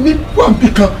bá ní wàǹbí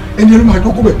kan ẹni ẹni máa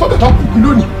jókòó bẹ̀ tọ́jà tó kú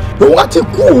lónìí. Òun á ti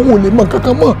kú òun ò lè mọ nǹkan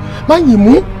kan mọ̀. Má yìn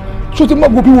mú. Ṣé o ti mọ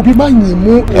wobi má yìn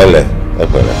mú? Ẹ pẹ̀lẹ́.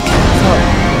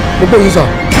 Mo gbọ́ yín sà.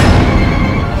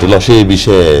 Tó lọ ṣe ibi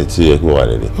iṣẹ́ tí ẹ kí wọ́n wà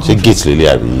lẹ́lẹ̀. Ṣé gate lélẹ̀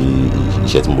àbí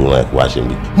iṣẹ́ tí mo rán ẹ kó wá ṣe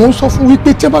mí? Mo ń sọ fún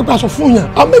wípé tí ẹ bá gbà sọ fún yàn,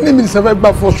 how many minutes ẹ fẹ́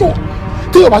gbà for sure?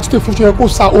 Tí yóò bá ti tẹ fúnṣọ yẹ kó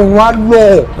sa oòrùn á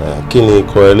lọ. Kí ni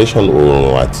correlation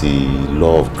oòrùn àti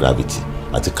law of gravity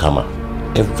àti karma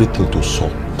everything tó sọ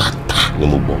pátá ni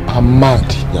mo gbọ́. I'm mad.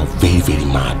 You are very very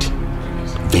mad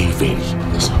very very.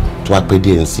 tó wá pẹ́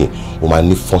díẹ̀ nsìn o máa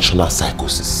ní functional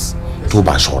psychosis tó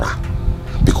bá ṣọ́ra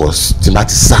because tí n bá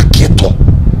ti sáàkì ẹ̀ tán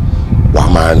wàá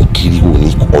máa ń kiri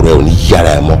ọ̀rọ̀ ẹ̀ ò ní yára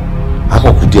ẹ̀ mọ́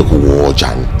akọkù díẹ̀ kò wọ ọjà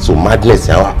ni so madness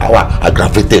our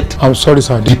aggravated. I'm sorry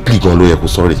sir. deeply gan ló yẹ kó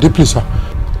sorry. deeply sir.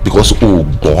 because o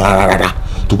gbọ́n rárá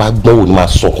tó bá gbọ́n wo ni máa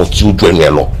sọ ọkàn tí ó ju ẹnu ẹ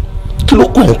lọ kí ló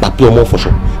kọ́ ẹ̀ ń pa pé ọmọ fọṣọ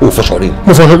o fọṣọ rẹ.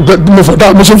 mo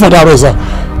ṣe ń fọdà rẹ sir.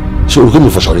 ṣé o rò pé mi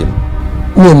fọṣọ rẹ.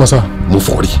 mi ò mọ̀ sir. mo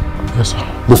fọ rí. yes sir.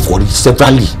 mo fọ rí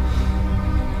severally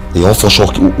èèyàn fọṣọ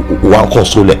wà ń kàn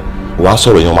sólẹ̀ wà ń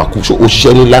sọ̀rọ̀ èèyàn máa kú o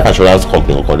ṣiṣẹ́ ní life assurance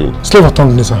company kankan lé. slave of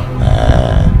tongue ni sir.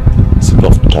 slave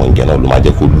of tongue yẹn náà ló máa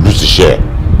jẹ́ kó lose iṣẹ́ ẹ̀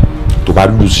tó bá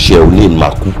lose iṣẹ́ ẹ̀ o ní máa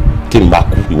kú tèmi bá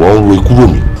kú ìwọ ń ro ikú rò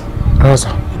mí. rárá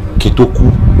sir. kí tó kú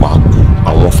wàá kú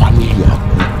àwọn fámìlì á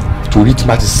kú torí tí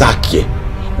bá ti sáàkì ẹ̀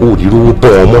o ò ní rówó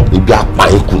bọ́ ọmọ ibi apá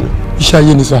yín kù ni. iṣẹ́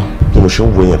ayé ni sir. bí mo ṣe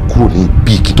ń wo yẹn kúrò ní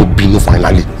ibi kí tó bínú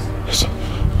finally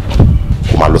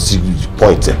kó máa lọ sí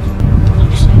point ẹ̀.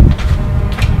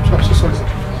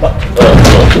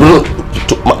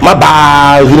 má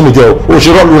bá inú mi jẹ o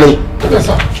ṣe rọ́ọ̀lù rẹ.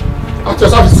 àti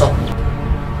ẹ̀sán àfìsà.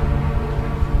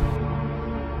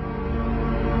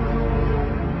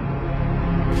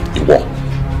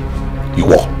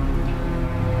 ìwọ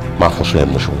máa fọṣọ ẹ̀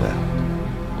mọ́ṣọ́ rẹ̀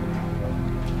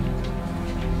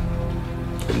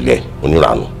ilé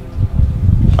onírànú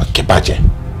akébàjẹ́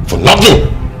for nothing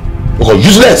because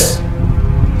useless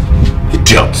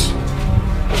idiot.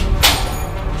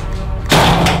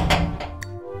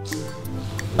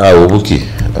 Buki,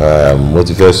 mo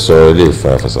ti fẹ́ sọ ilé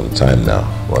ìfẹ́ for some time now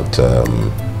but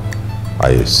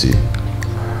I see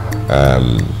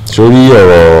sórí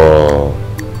ọ̀rọ̀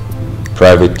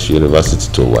private university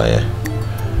tó wà yẹn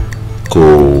kò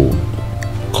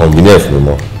convenient fún mi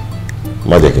mọ́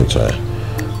má jẹ́ kí n tọ́ ẹ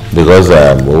because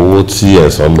owó tí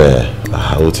ẹ̀sán bẹ̀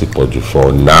ó ti pọ̀ jù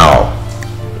for now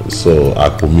so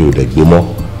àpò mi ò dẹ̀ gbé mọ́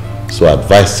so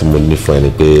advice mo ní fún ẹ ni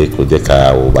pé kò jẹ́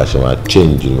ká wo bá ṣe máa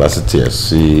change university ẹ̀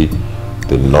sí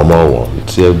the normal one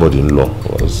tí everybody ń lọ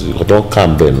kò tó ń kà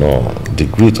ń bẹ̀ náà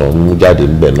degree tó ń mú jáde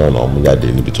ń bẹ̀ náà mú jáde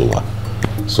níbi tó wà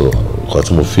so nǹkan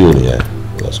tí mo feel nìyẹn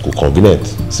was kò convenient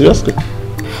seriously.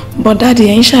 but daddy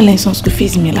ẹ̀yin ṣàlẹ̀ san school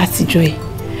fees mi látijọ́ ẹ̀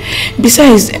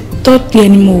besides third year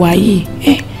ni mo wà yìí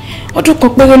ọdún kan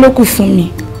péré ló kù fún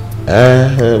mi.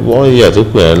 1 year tó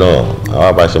kù yẹn náà àwọn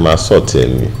abáṣe máa sort ẹ̀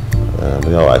ni bí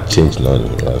wọ́n wá change náà ni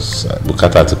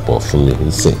bùkátà ti pọ̀ fún mi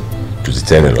nísìn ju ti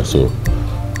 10 lọ so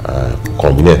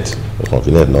convenient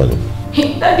náà ni.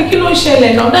 Daddy kí ló ń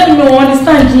ṣẹlẹ̀ náà? Daddy mi ò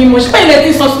understand yín mo ṣe báyìí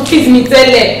lẹ́tí sọ fún kids mi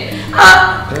tẹ́lẹ̀.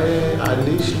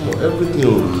 Àlejò everything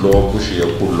ò lọ bó ṣe yẹ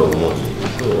kó lọ mọ́ ni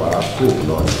so wàá cope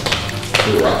náà ni so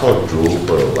wàá kàn dúró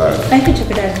pọ̀rọ̀ báyìí. Thank you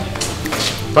Chukwu Daddy.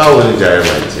 Báwo ni jàre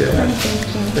máa tiẹ̀?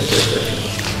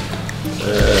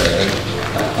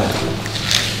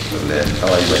 How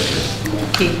are you doing?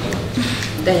 Okay.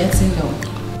 Dancing now.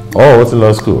 Oh, what's in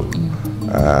law school?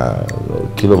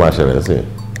 Kí ló máa ṣẹlẹ̀ sí?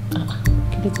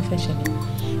 Kí ló tó fẹ́ ṣẹlẹ̀?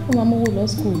 Ó máa mówó lọ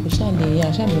school kò ṣàlè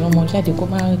ọmọ jáde kó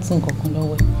máa tí nǹkan kan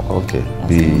lọ́wọ́ ẹ̀. Okay,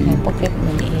 pocket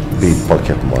money. Big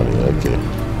pocket money, okay.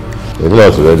 Èmi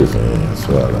náà ti ready fún yín,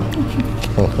 sọ àlà.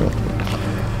 Okay.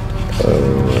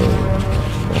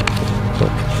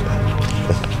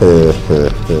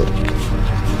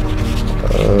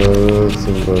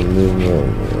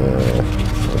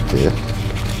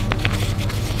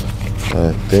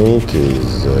 I think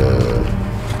is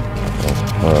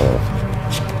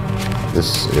this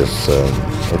is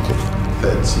okay.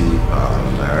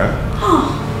 30,000 naira. Oh,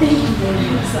 thank you very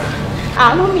much, sir.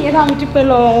 Mommy, ẹ bá mi dúpẹ́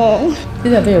lọ́wọ́ wọn.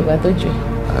 Títí àbẹ́ Yorùbá tọ́jú ẹ̀.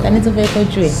 Tani tó fẹ́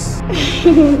tọ́jú ẹ̀.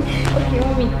 Okay,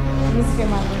 mommy. This is your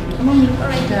mom. Mommy, all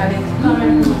right, darling. All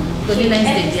right. Good nice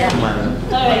day, dear.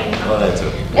 All right. All right.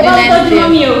 Ẹ bá mi tọ́jú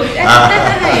mommy o.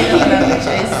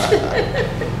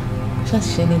 Just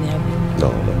sharing it. No.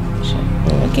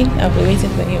 Okay, I'll be waiting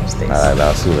for you upstairs. All right,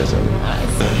 I'll see you later.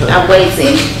 I'm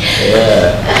waiting.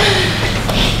 Yeah.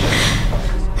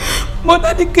 Mo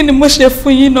Daddy kí ni mo ṣe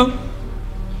fún yín náà?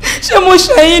 Ṣé mo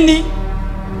ṣe yín ni?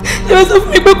 Ṣé mo sọ fún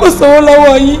mi pé kò sówó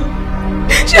lọ́wọ́ yín?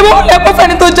 Ṣé mo lè kó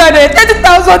fẹ́ni tó jáde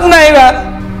 30,000 naira?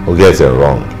 O get it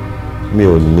wrong. Mi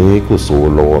ò ní kò sówó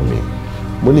lọ́wọ́ mi.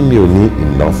 Mo ní mi ò ní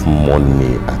enough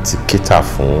money àti cater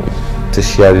fún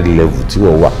tertiary level tí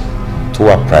wọ́n wà tó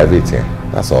wà private yẹn.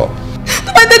 That's all.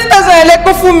 Tó bá 30,000 lè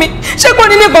kó fún mi, ṣé kò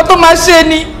ní nǹkan tó máa ṣe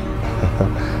ni?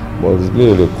 But mi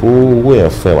ò lè kó owó yẹn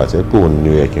fún ẹ wà tí pé òun ni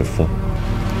ó yẹ kí n fún.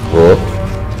 Ọ̀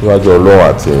níwájú Ọlọ́run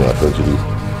àti èèyàn àtọ́jú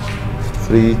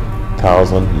rí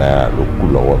 3,000 naira ló kù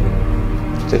lọ́wọ́ mi.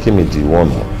 Jẹ́ kí mi di wọ́n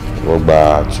mọ̀ kí wọ́n gba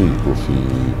 2 yìí kó fi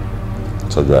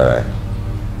tọ́jú ara ẹ̀.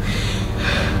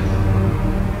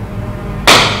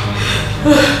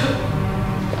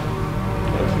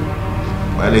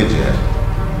 Manage it.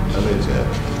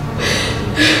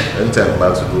 Anytime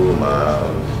back to do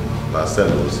my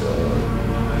send those.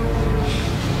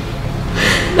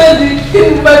 Daddy, kí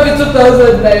ni bá fi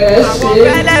 2,000 naira ṣe?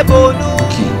 Awofele Bonu.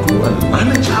 Okay, go and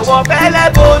manage it. Awofele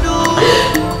Bonu.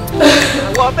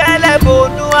 Awofele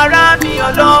Bonu ara mi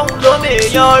Ọlọ́run ló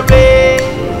mèèyàn rè.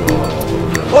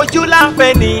 Ojú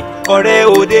láǹpẹ́ ni ọ̀rẹ́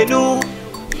òdenú.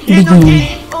 Inú kí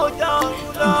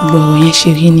gbogbo ọ̀rọ̀ yẹn ṣe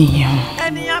rí nìyẹn.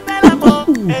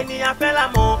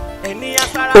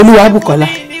 Olúwabùkọ́lá,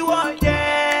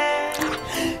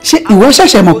 ṣé ìwọ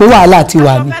ṣẹ̀ṣẹ̀ mọ̀ pé wàhálà ti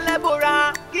wà ní?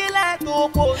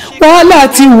 Wàhálà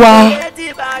ti wà.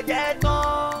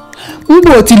 N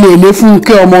bò ti lè lé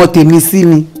Fúnkẹ́ ọmọ tèmi sí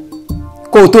mi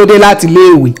kó tó dé láti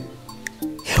léèwé.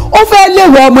 Ó fẹ́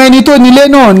léèwé ọmọ ẹni tó nílé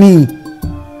náà ni.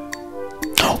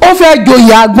 Ó fẹ́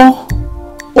joyè agbọ́n,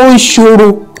 ó ń ṣòro,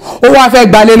 ó wá fẹ́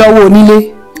gbalé lọ́wọ́ onílé.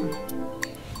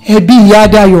 Ẹbí ìyá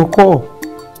Dayọ̀ kọ́.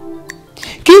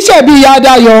 Kì í ṣe bí ìyá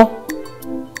Dayọ̀.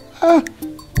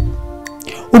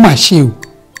 Ó mà ṣe o.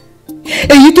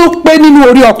 Èyí tó pé nínú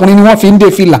orí ọkùnrin ni wọ́n fi ń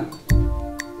dé fìlà.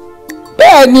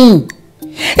 Bẹ́ẹ̀ ni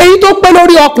èyí tó pé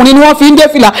lórí ọkùnrin ni wọ́n fi ń dé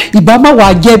fìlà. Ìbá má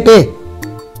wàá jẹ́ bẹ́ẹ̀.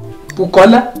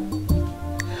 Bùkọ́lá,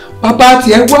 bàbá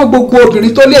tiẹ̀ wá gbogbo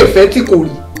obìnrin tó lè fẹ́ tí kò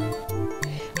rí.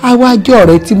 Àwájọ́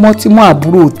ọ̀rẹ́ tímọ́tímọ́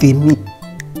àbúrò tèmi.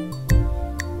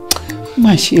 Ó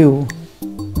mà ṣe o.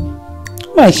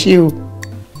 Ó mà ṣe o.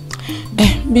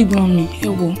 Big mommy, ẹ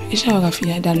wo ẹ ṣàwárà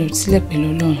fi Adeolu sílẹ̀ pẹ̀lú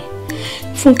Ọlọ́run.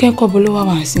 Fúnkẹ́ kọ́ bó ló wá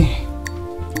wá sí.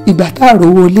 Ìgbà tá a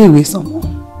rówó iléèwé san mọ́,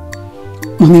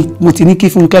 mo ti ní kí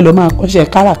Fúnkẹ́ lọ máa kọ́ṣẹ́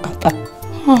káràkátà.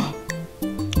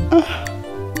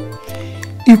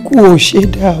 Ikú ò ṣe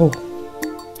dá o.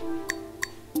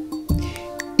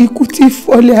 Ikú tí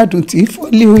fọ́lé adùn tí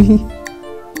fọ́lé oyin.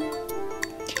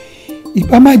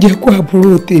 Ìbá má jẹ́ kó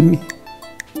àbúrò tèmi.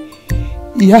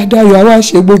 Ìyá Dayọ̀ á wá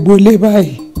ṣe gbogbo ilé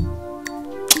báyìí.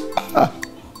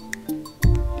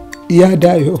 Ìyá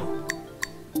Dayọ̀,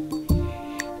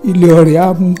 ilé ọ̀rẹ́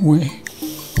á mú ẹ.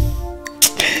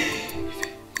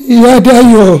 Ìyá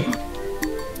Dayọ̀,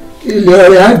 ilé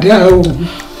ọ̀rẹ́ á dá o.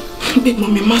 Big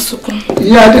mommy, má sunkún.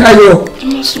 Ìyá Dayọ̀,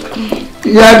 má sunkún.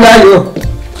 Ìyá Dayọ̀,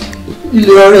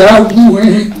 ilé ọ̀rẹ́ á mú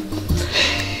ẹ.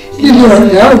 ilé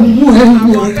ọ̀rẹ́ àmú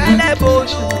ẹ̀mí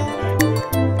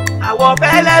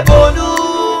Awofele Bonu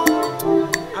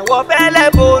Awofele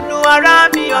Bonu ara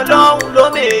mi Ọlọ́run ló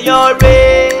mèèyàn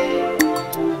rẹ̀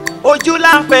ojú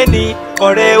láǹfẹ́ ní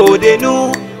ọ̀rẹ́ òdenú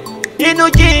inú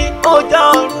jí ó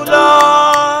dọ̀run lọ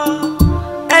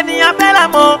ẹni afẹ́ la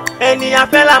mọ̀ ẹni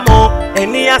afẹ́ la mọ̀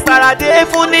ẹni asaradé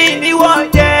fún ní níwọ̀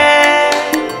jẹ́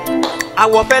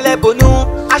Awofele Bonu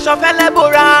aṣọ fẹ́lẹ́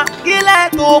bora kílẹ̀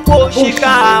tó kó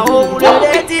ṣìkà ohun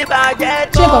rere ti bàjẹ́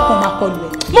tán. ṣé kankan máa kọlu ẹ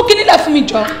mú kí nílẹ̀ fún mi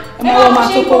jọ ẹ máa wọ́n máa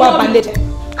tó kó wá balẹ̀ jẹ.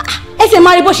 ẹ ṣe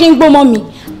máa rí bó ṣe ń gbọ́mọ mi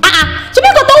ṣé bí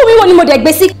nǹkan tó wù mí wò ni mo dẹ̀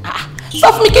gbé sí. sọ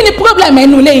fún mi kí ni problem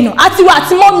ẹnu ilé yìí nà àti wà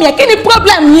àti mọ́mí ẹ̀ kí ni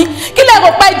problem yín kí lè rò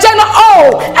pé jẹ́ náà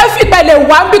ẹ fi ìpẹ̀lẹ̀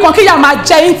wá ń bí kan kí ìyá máa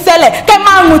jẹ yín tẹ́lẹ̀ kẹ́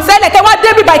máa rùn tẹ́lẹ̀ kẹ́ wá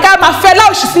débi báyìí ká máa fẹ́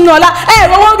láòṣì sínú ọlá ẹ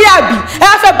ẹ̀rọ wọn rí àbí ẹ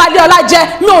wá fẹ́ balẹ̀ ọlá jẹ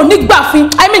mi ò ní gbà fún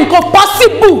I mean kò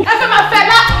possible. ẹ fẹ́ máa fẹ́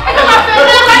lá ẹ fẹ́ máa fẹ́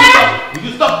lá ẹ. Will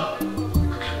you stop?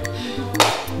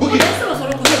 Bookie.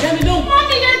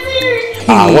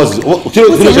 What's kí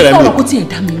ló ṣẹlẹ̀ mi? kó tiẹ̀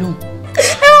dá mi lóhùn.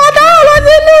 ẹ̀wọ̀n táwọn lọ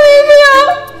sí inú mi o.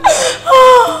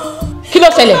 kí ló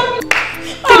ṣẹlẹ̀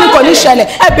kí ni kò ní ṣẹlẹ̀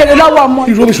ẹ bèrè lọ́wọ́ ọmọ.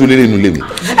 Irú omi ṣòlè nínú ilé mi.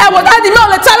 ẹ wò dáàdi mi ò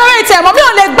lè tolerate ẹ̀ mọ́ mi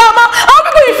ò lè gbọ́ ọmọ àwọn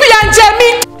pípọ̀ ìfìyà ń jẹ mí.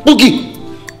 Bookie.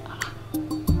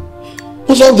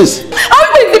 What's all this? àwọn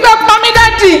pípọ̀ ìfì fẹ́ pa mí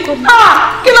dáàdi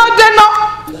kí ló dé náà.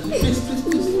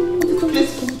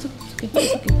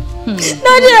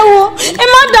 dájú ẹ wo ẹ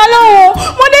má dá lọ́wọ́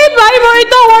mo dé ibà ìmọ̀rin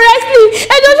tó wọ wrestling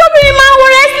ẹjọ́ sóbìnrin máa ń wọ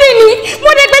wrestling ni mo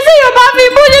dé pé sí Yorùbá fi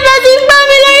bó ṣe bẹ́ẹ̀ ti gbá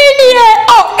mi lẹ́yìn nìyẹn.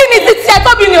 kí ni títí ẹ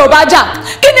tóbi ni ò bá jà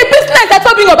kí ni business ẹ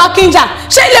tóbi ni ò bá kí n jà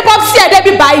ṣé ilé pọ́psì ẹ̀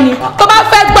débi báyìí ni tó bá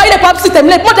fẹ́ gbọ́ ilé pọ́psì tèmi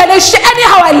lè mo tẹ̀lé ṣe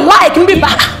anyhow I like n bí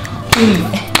bá.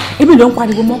 èmi ló ń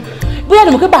pariwo mọ́ bóyá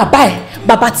ni mo pé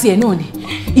bàbá tiẹ̀ náà ni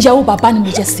ìyàwó bàbá ni mo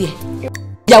jẹ́ sí ẹ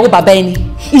ìyàwó bàbá ẹni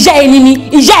ìyá ẹni ni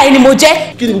ìyá ẹni mo jẹ́.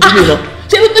 Kí ni mo tún lè lọ?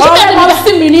 ọ̀rẹ́ mọ̀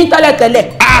sí mi ní tẹ́lẹ̀tẹ́lẹ̀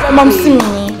ọ̀rẹ́ mọ̀ sí mi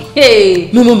ní.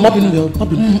 No, má bínú má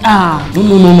bínú.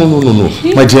 No.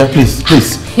 My dear,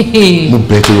 please. Mo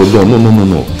bẹ̀ tó lọ. No.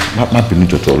 Má bínú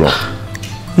jọ̀jọ̀ lọ.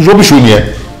 Rubbish wo ni ẹ?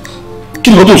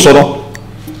 Kí ni mo tó sọ náà?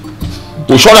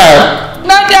 Kò ṣọ́ra ẹ.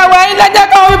 Láti àwọn ayé lájá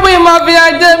káwọn pípọ̀ ìmọ̀ fi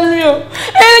ajẹ́ mi o.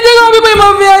 Ẹni tí káwọn pípọ̀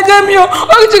ìmọ̀ fi ajẹ́ mi o.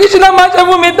 Oríṣiríṣi náà máa ṣe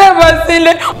fún mi tẹ́fà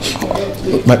sílé.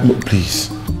 Please.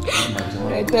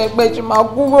 Ẹ̀tẹ̀ ẹgbẹ́ ṣe máa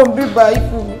kúrò bíbá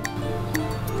ìfún mi.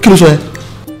 Kí ló sọ ẹ?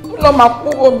 Mo lọ máa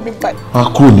kúrò bíbá. A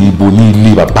kúrò ní ibo ní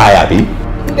ilé bàbá ẹ̀ àbí?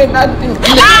 Ilé dáàdì mi.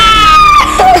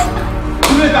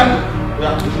 Ilé dáàdì.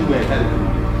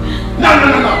 No.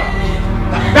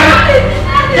 Daddy!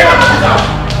 Get out of this house!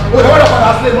 Wait, what about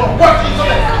that slave? What?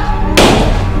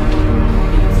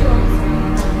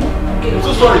 I'm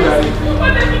so sorry, Daddy.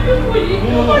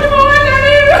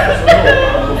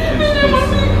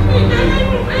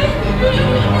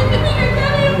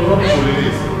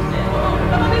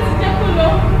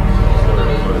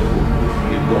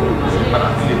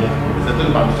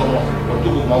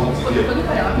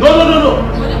 No.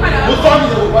 Mo sọ ní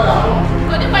ìwé padà.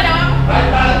 Kò ní padà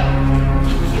wá.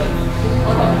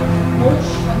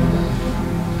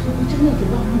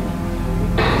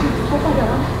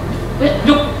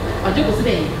 Jókòó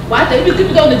síbẹ̀ yẹn wà á tẹ̀ ibi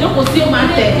kíbi tó lè jókòó sí ó máa ń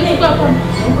tẹ̀ kí ni gbọ́ fún mi.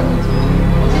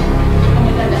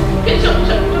 Kí ni ṣe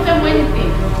fẹ́ mú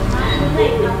anything?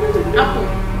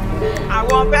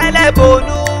 Awofele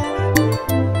Bonu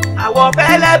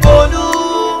Awofele Bonu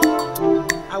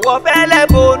Awofele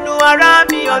Bonu ara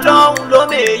mi Ọlọ́run ló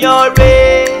mèèyàn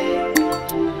rẹ̀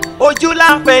ojú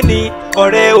láǹfẹ́ ní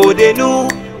ọ̀rẹ́ òdenú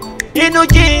inú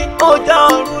jí ó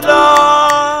dọ̀run lọ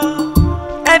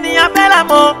ẹni afẹ́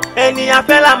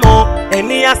la mọ̀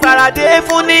ẹni asaradé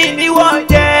fún ní níwọ̀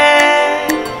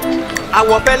jẹ́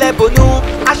Awofele Bonu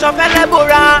aṣọ fẹ́lẹ́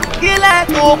bora kílẹ̀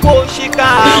tó kó ṣìkà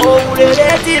ohun rere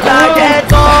ti bàjẹ́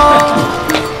tán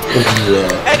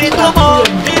ẹni tó mọ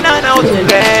nínà náà ó tún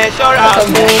rẹ̀ ṣọ́ra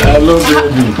fún. Hello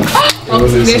baby.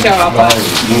 Ní ṣàwà pa.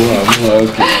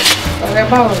 Ọ̀rẹ́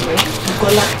báwo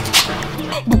rẹ̀?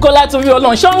 Bukola torí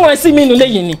Ọlọ́run ṣọ́run ẹ sí mi nulẹ̀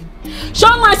yìí ni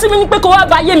ṣọ́run ẹ sí mi ní pé kó wá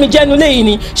bá ayé mi jẹ́ nulẹ̀ yìí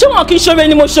ni ṣé wọn kì í ṣoore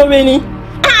ni mo ṣoore ni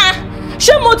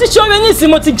ṣé mo ti ṣoore nísìn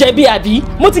mo ti jẹ̀bi àbí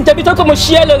mo ti jẹ̀bi tó kó mo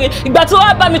ṣe é lóore ìgbà tó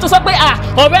wá bá mi tó sọ pé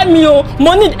ọ̀rẹ́ mi o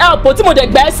mo need help tí mo dẹ̀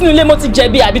gbà ẹ́ sínú ilé mo ti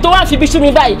jẹ̀bi àbí tó wá fi bí ṣú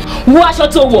mi báyìí wo aṣọ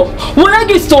tó wọ̀ wo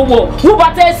leggings tó wọ̀ wo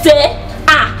bàtà ẹsẹ̀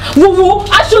wo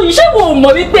aṣọ aṣọ yìí ṣé wo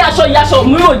mọ̀ wípé aṣọ yìí aṣọ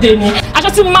mi òde ni aṣọ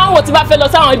tí mo máa ń wọ̀ tí bá fẹ́ lọ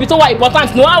sáwọn ibi tó wà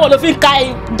important ni wọ́n á wọ̀ ló fi ń ka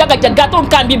jagajaga tó ń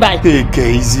ka bí báyìí. take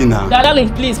it easy now. darling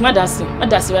please má dà sí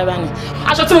rárá ni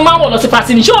aṣọ tí mo máa ń wọ̀ lọ sí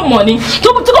pàtì ni ṣé o mọ̀ ni tí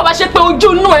kò bá ṣe pé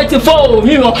ojú inú ẹ ti fọ́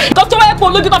òmíràn nǹkan tó wáyé pé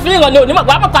olójú tó fi ń ràn ní onímọ̀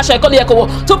wàá mọ̀ pàṣẹ ìkọ́lé yẹ kó wọ̀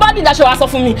tó bá dìde aṣọ wa sọ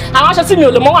fún mi àwọn aṣọ tí mi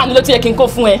ò lè mọ́ wà nílò tí yẹ kí n kó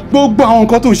fún ẹ. gbogbo àwọn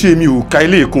nǹkan tó ń ṣe mi ò ka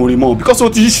ilé ìkùnrin mọ́ because o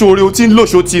ti ṣoore o ti ń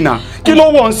lòṣó tí na kí ló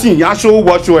wọ̀ ń sìn aṣọ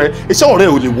wọṣọ ẹ iṣẹ́ ọ̀rẹ́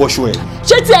ò lè wọṣọ ẹ.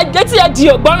 ṣé tí ẹ di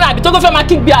ògbọ́nrán àbí tó kó fẹ́ máa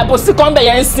kígbe àbò sí kan bẹ̀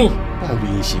yẹn ń sìn. báwo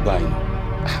yẹn ṣe báyìí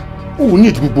o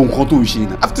ní gbogbo nǹkan tó ń ṣe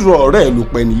náà after all ọ̀rẹ́ ẹ ló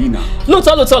pẹ́ nìyí náà.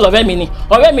 lóòótọ́ lọ̀rẹ́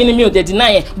mi ni mi ò dẹ̀ dínà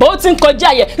yẹn bó ó ti ń kọjá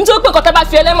yẹ nítorí pé kọ́tà bá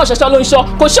fi ẹlẹ́mọ̀ ṣọṣọ ló ń ṣọ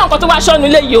kò ṣe nǹkan tó wá ṣọ́nu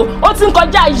ilé yìí o ó ti ń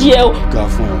kọjá yìí ẹ o. ga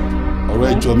fún ẹ ọ̀rọ̀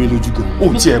ẹ jọ mí lójú gan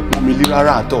o tiẹ̀ pọ́n mi lé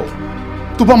rárá àtọ̀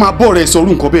tó bá máa bọ̀ rẹ̀ sọ̀rọ̀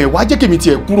nǹkan bẹ́ẹ̀ wá jẹ́ kémi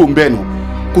tiẹ̀ kúrò ń bẹ́ẹ̀ nà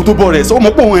kó tó bọ̀ rẹ̀ sọ ọmọ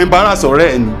pé òun embarrass ọ̀rẹ́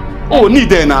ẹ ni o ní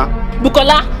ìdẹ̀ náà.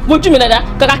 Bukola wojú mi dada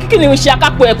kàkà kíkì ni n ṣe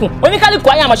akápò ẹkùn oníkálukú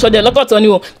ayé àmọ̀ṣọ́dẹ̀ lọ́tọ̀ọ̀tọ̀ ni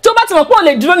o tó bá ti mọ̀ pé òun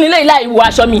lè dúró nílé ìlà ìwọ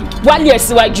aṣọ mi wálé ẹ̀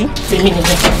síwájú tèmi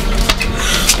nìyẹn.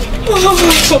 Oh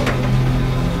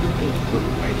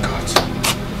my God.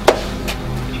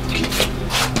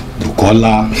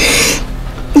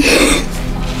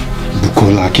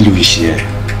 Bukola kí ló ń ṣe ẹ́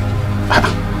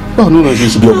báwo ló lọ ṣe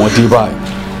ṣe bí ọmọdé báyìí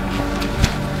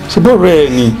ṣe bọ́ọ̀rẹ́ ẹ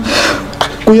ni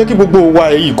kò yẹ kí gbogbo wa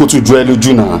yìí kó tún ju ẹ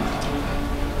lójú náà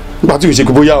nígbà tí o ṣe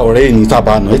pé bóyá ọ̀rẹ́ ẹ̀ ní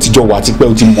tábà náà ẹ ti jọ wà á ti pẹ́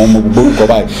o ti mọ ọmọ gbogbo orúkọ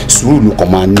báyìí sùúrù ló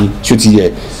kàn máa ní ṣó ti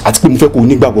yẹ àti pé mo fẹ́ kó o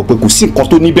nígbàgbọ́ pé kò sí nǹkan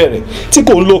tó níbẹ̀rẹ̀ tí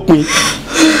kò ń lópin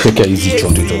kẹ̀kẹ́ yìí ti jọ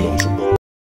tó jọ lọ ṣùgbọ́n.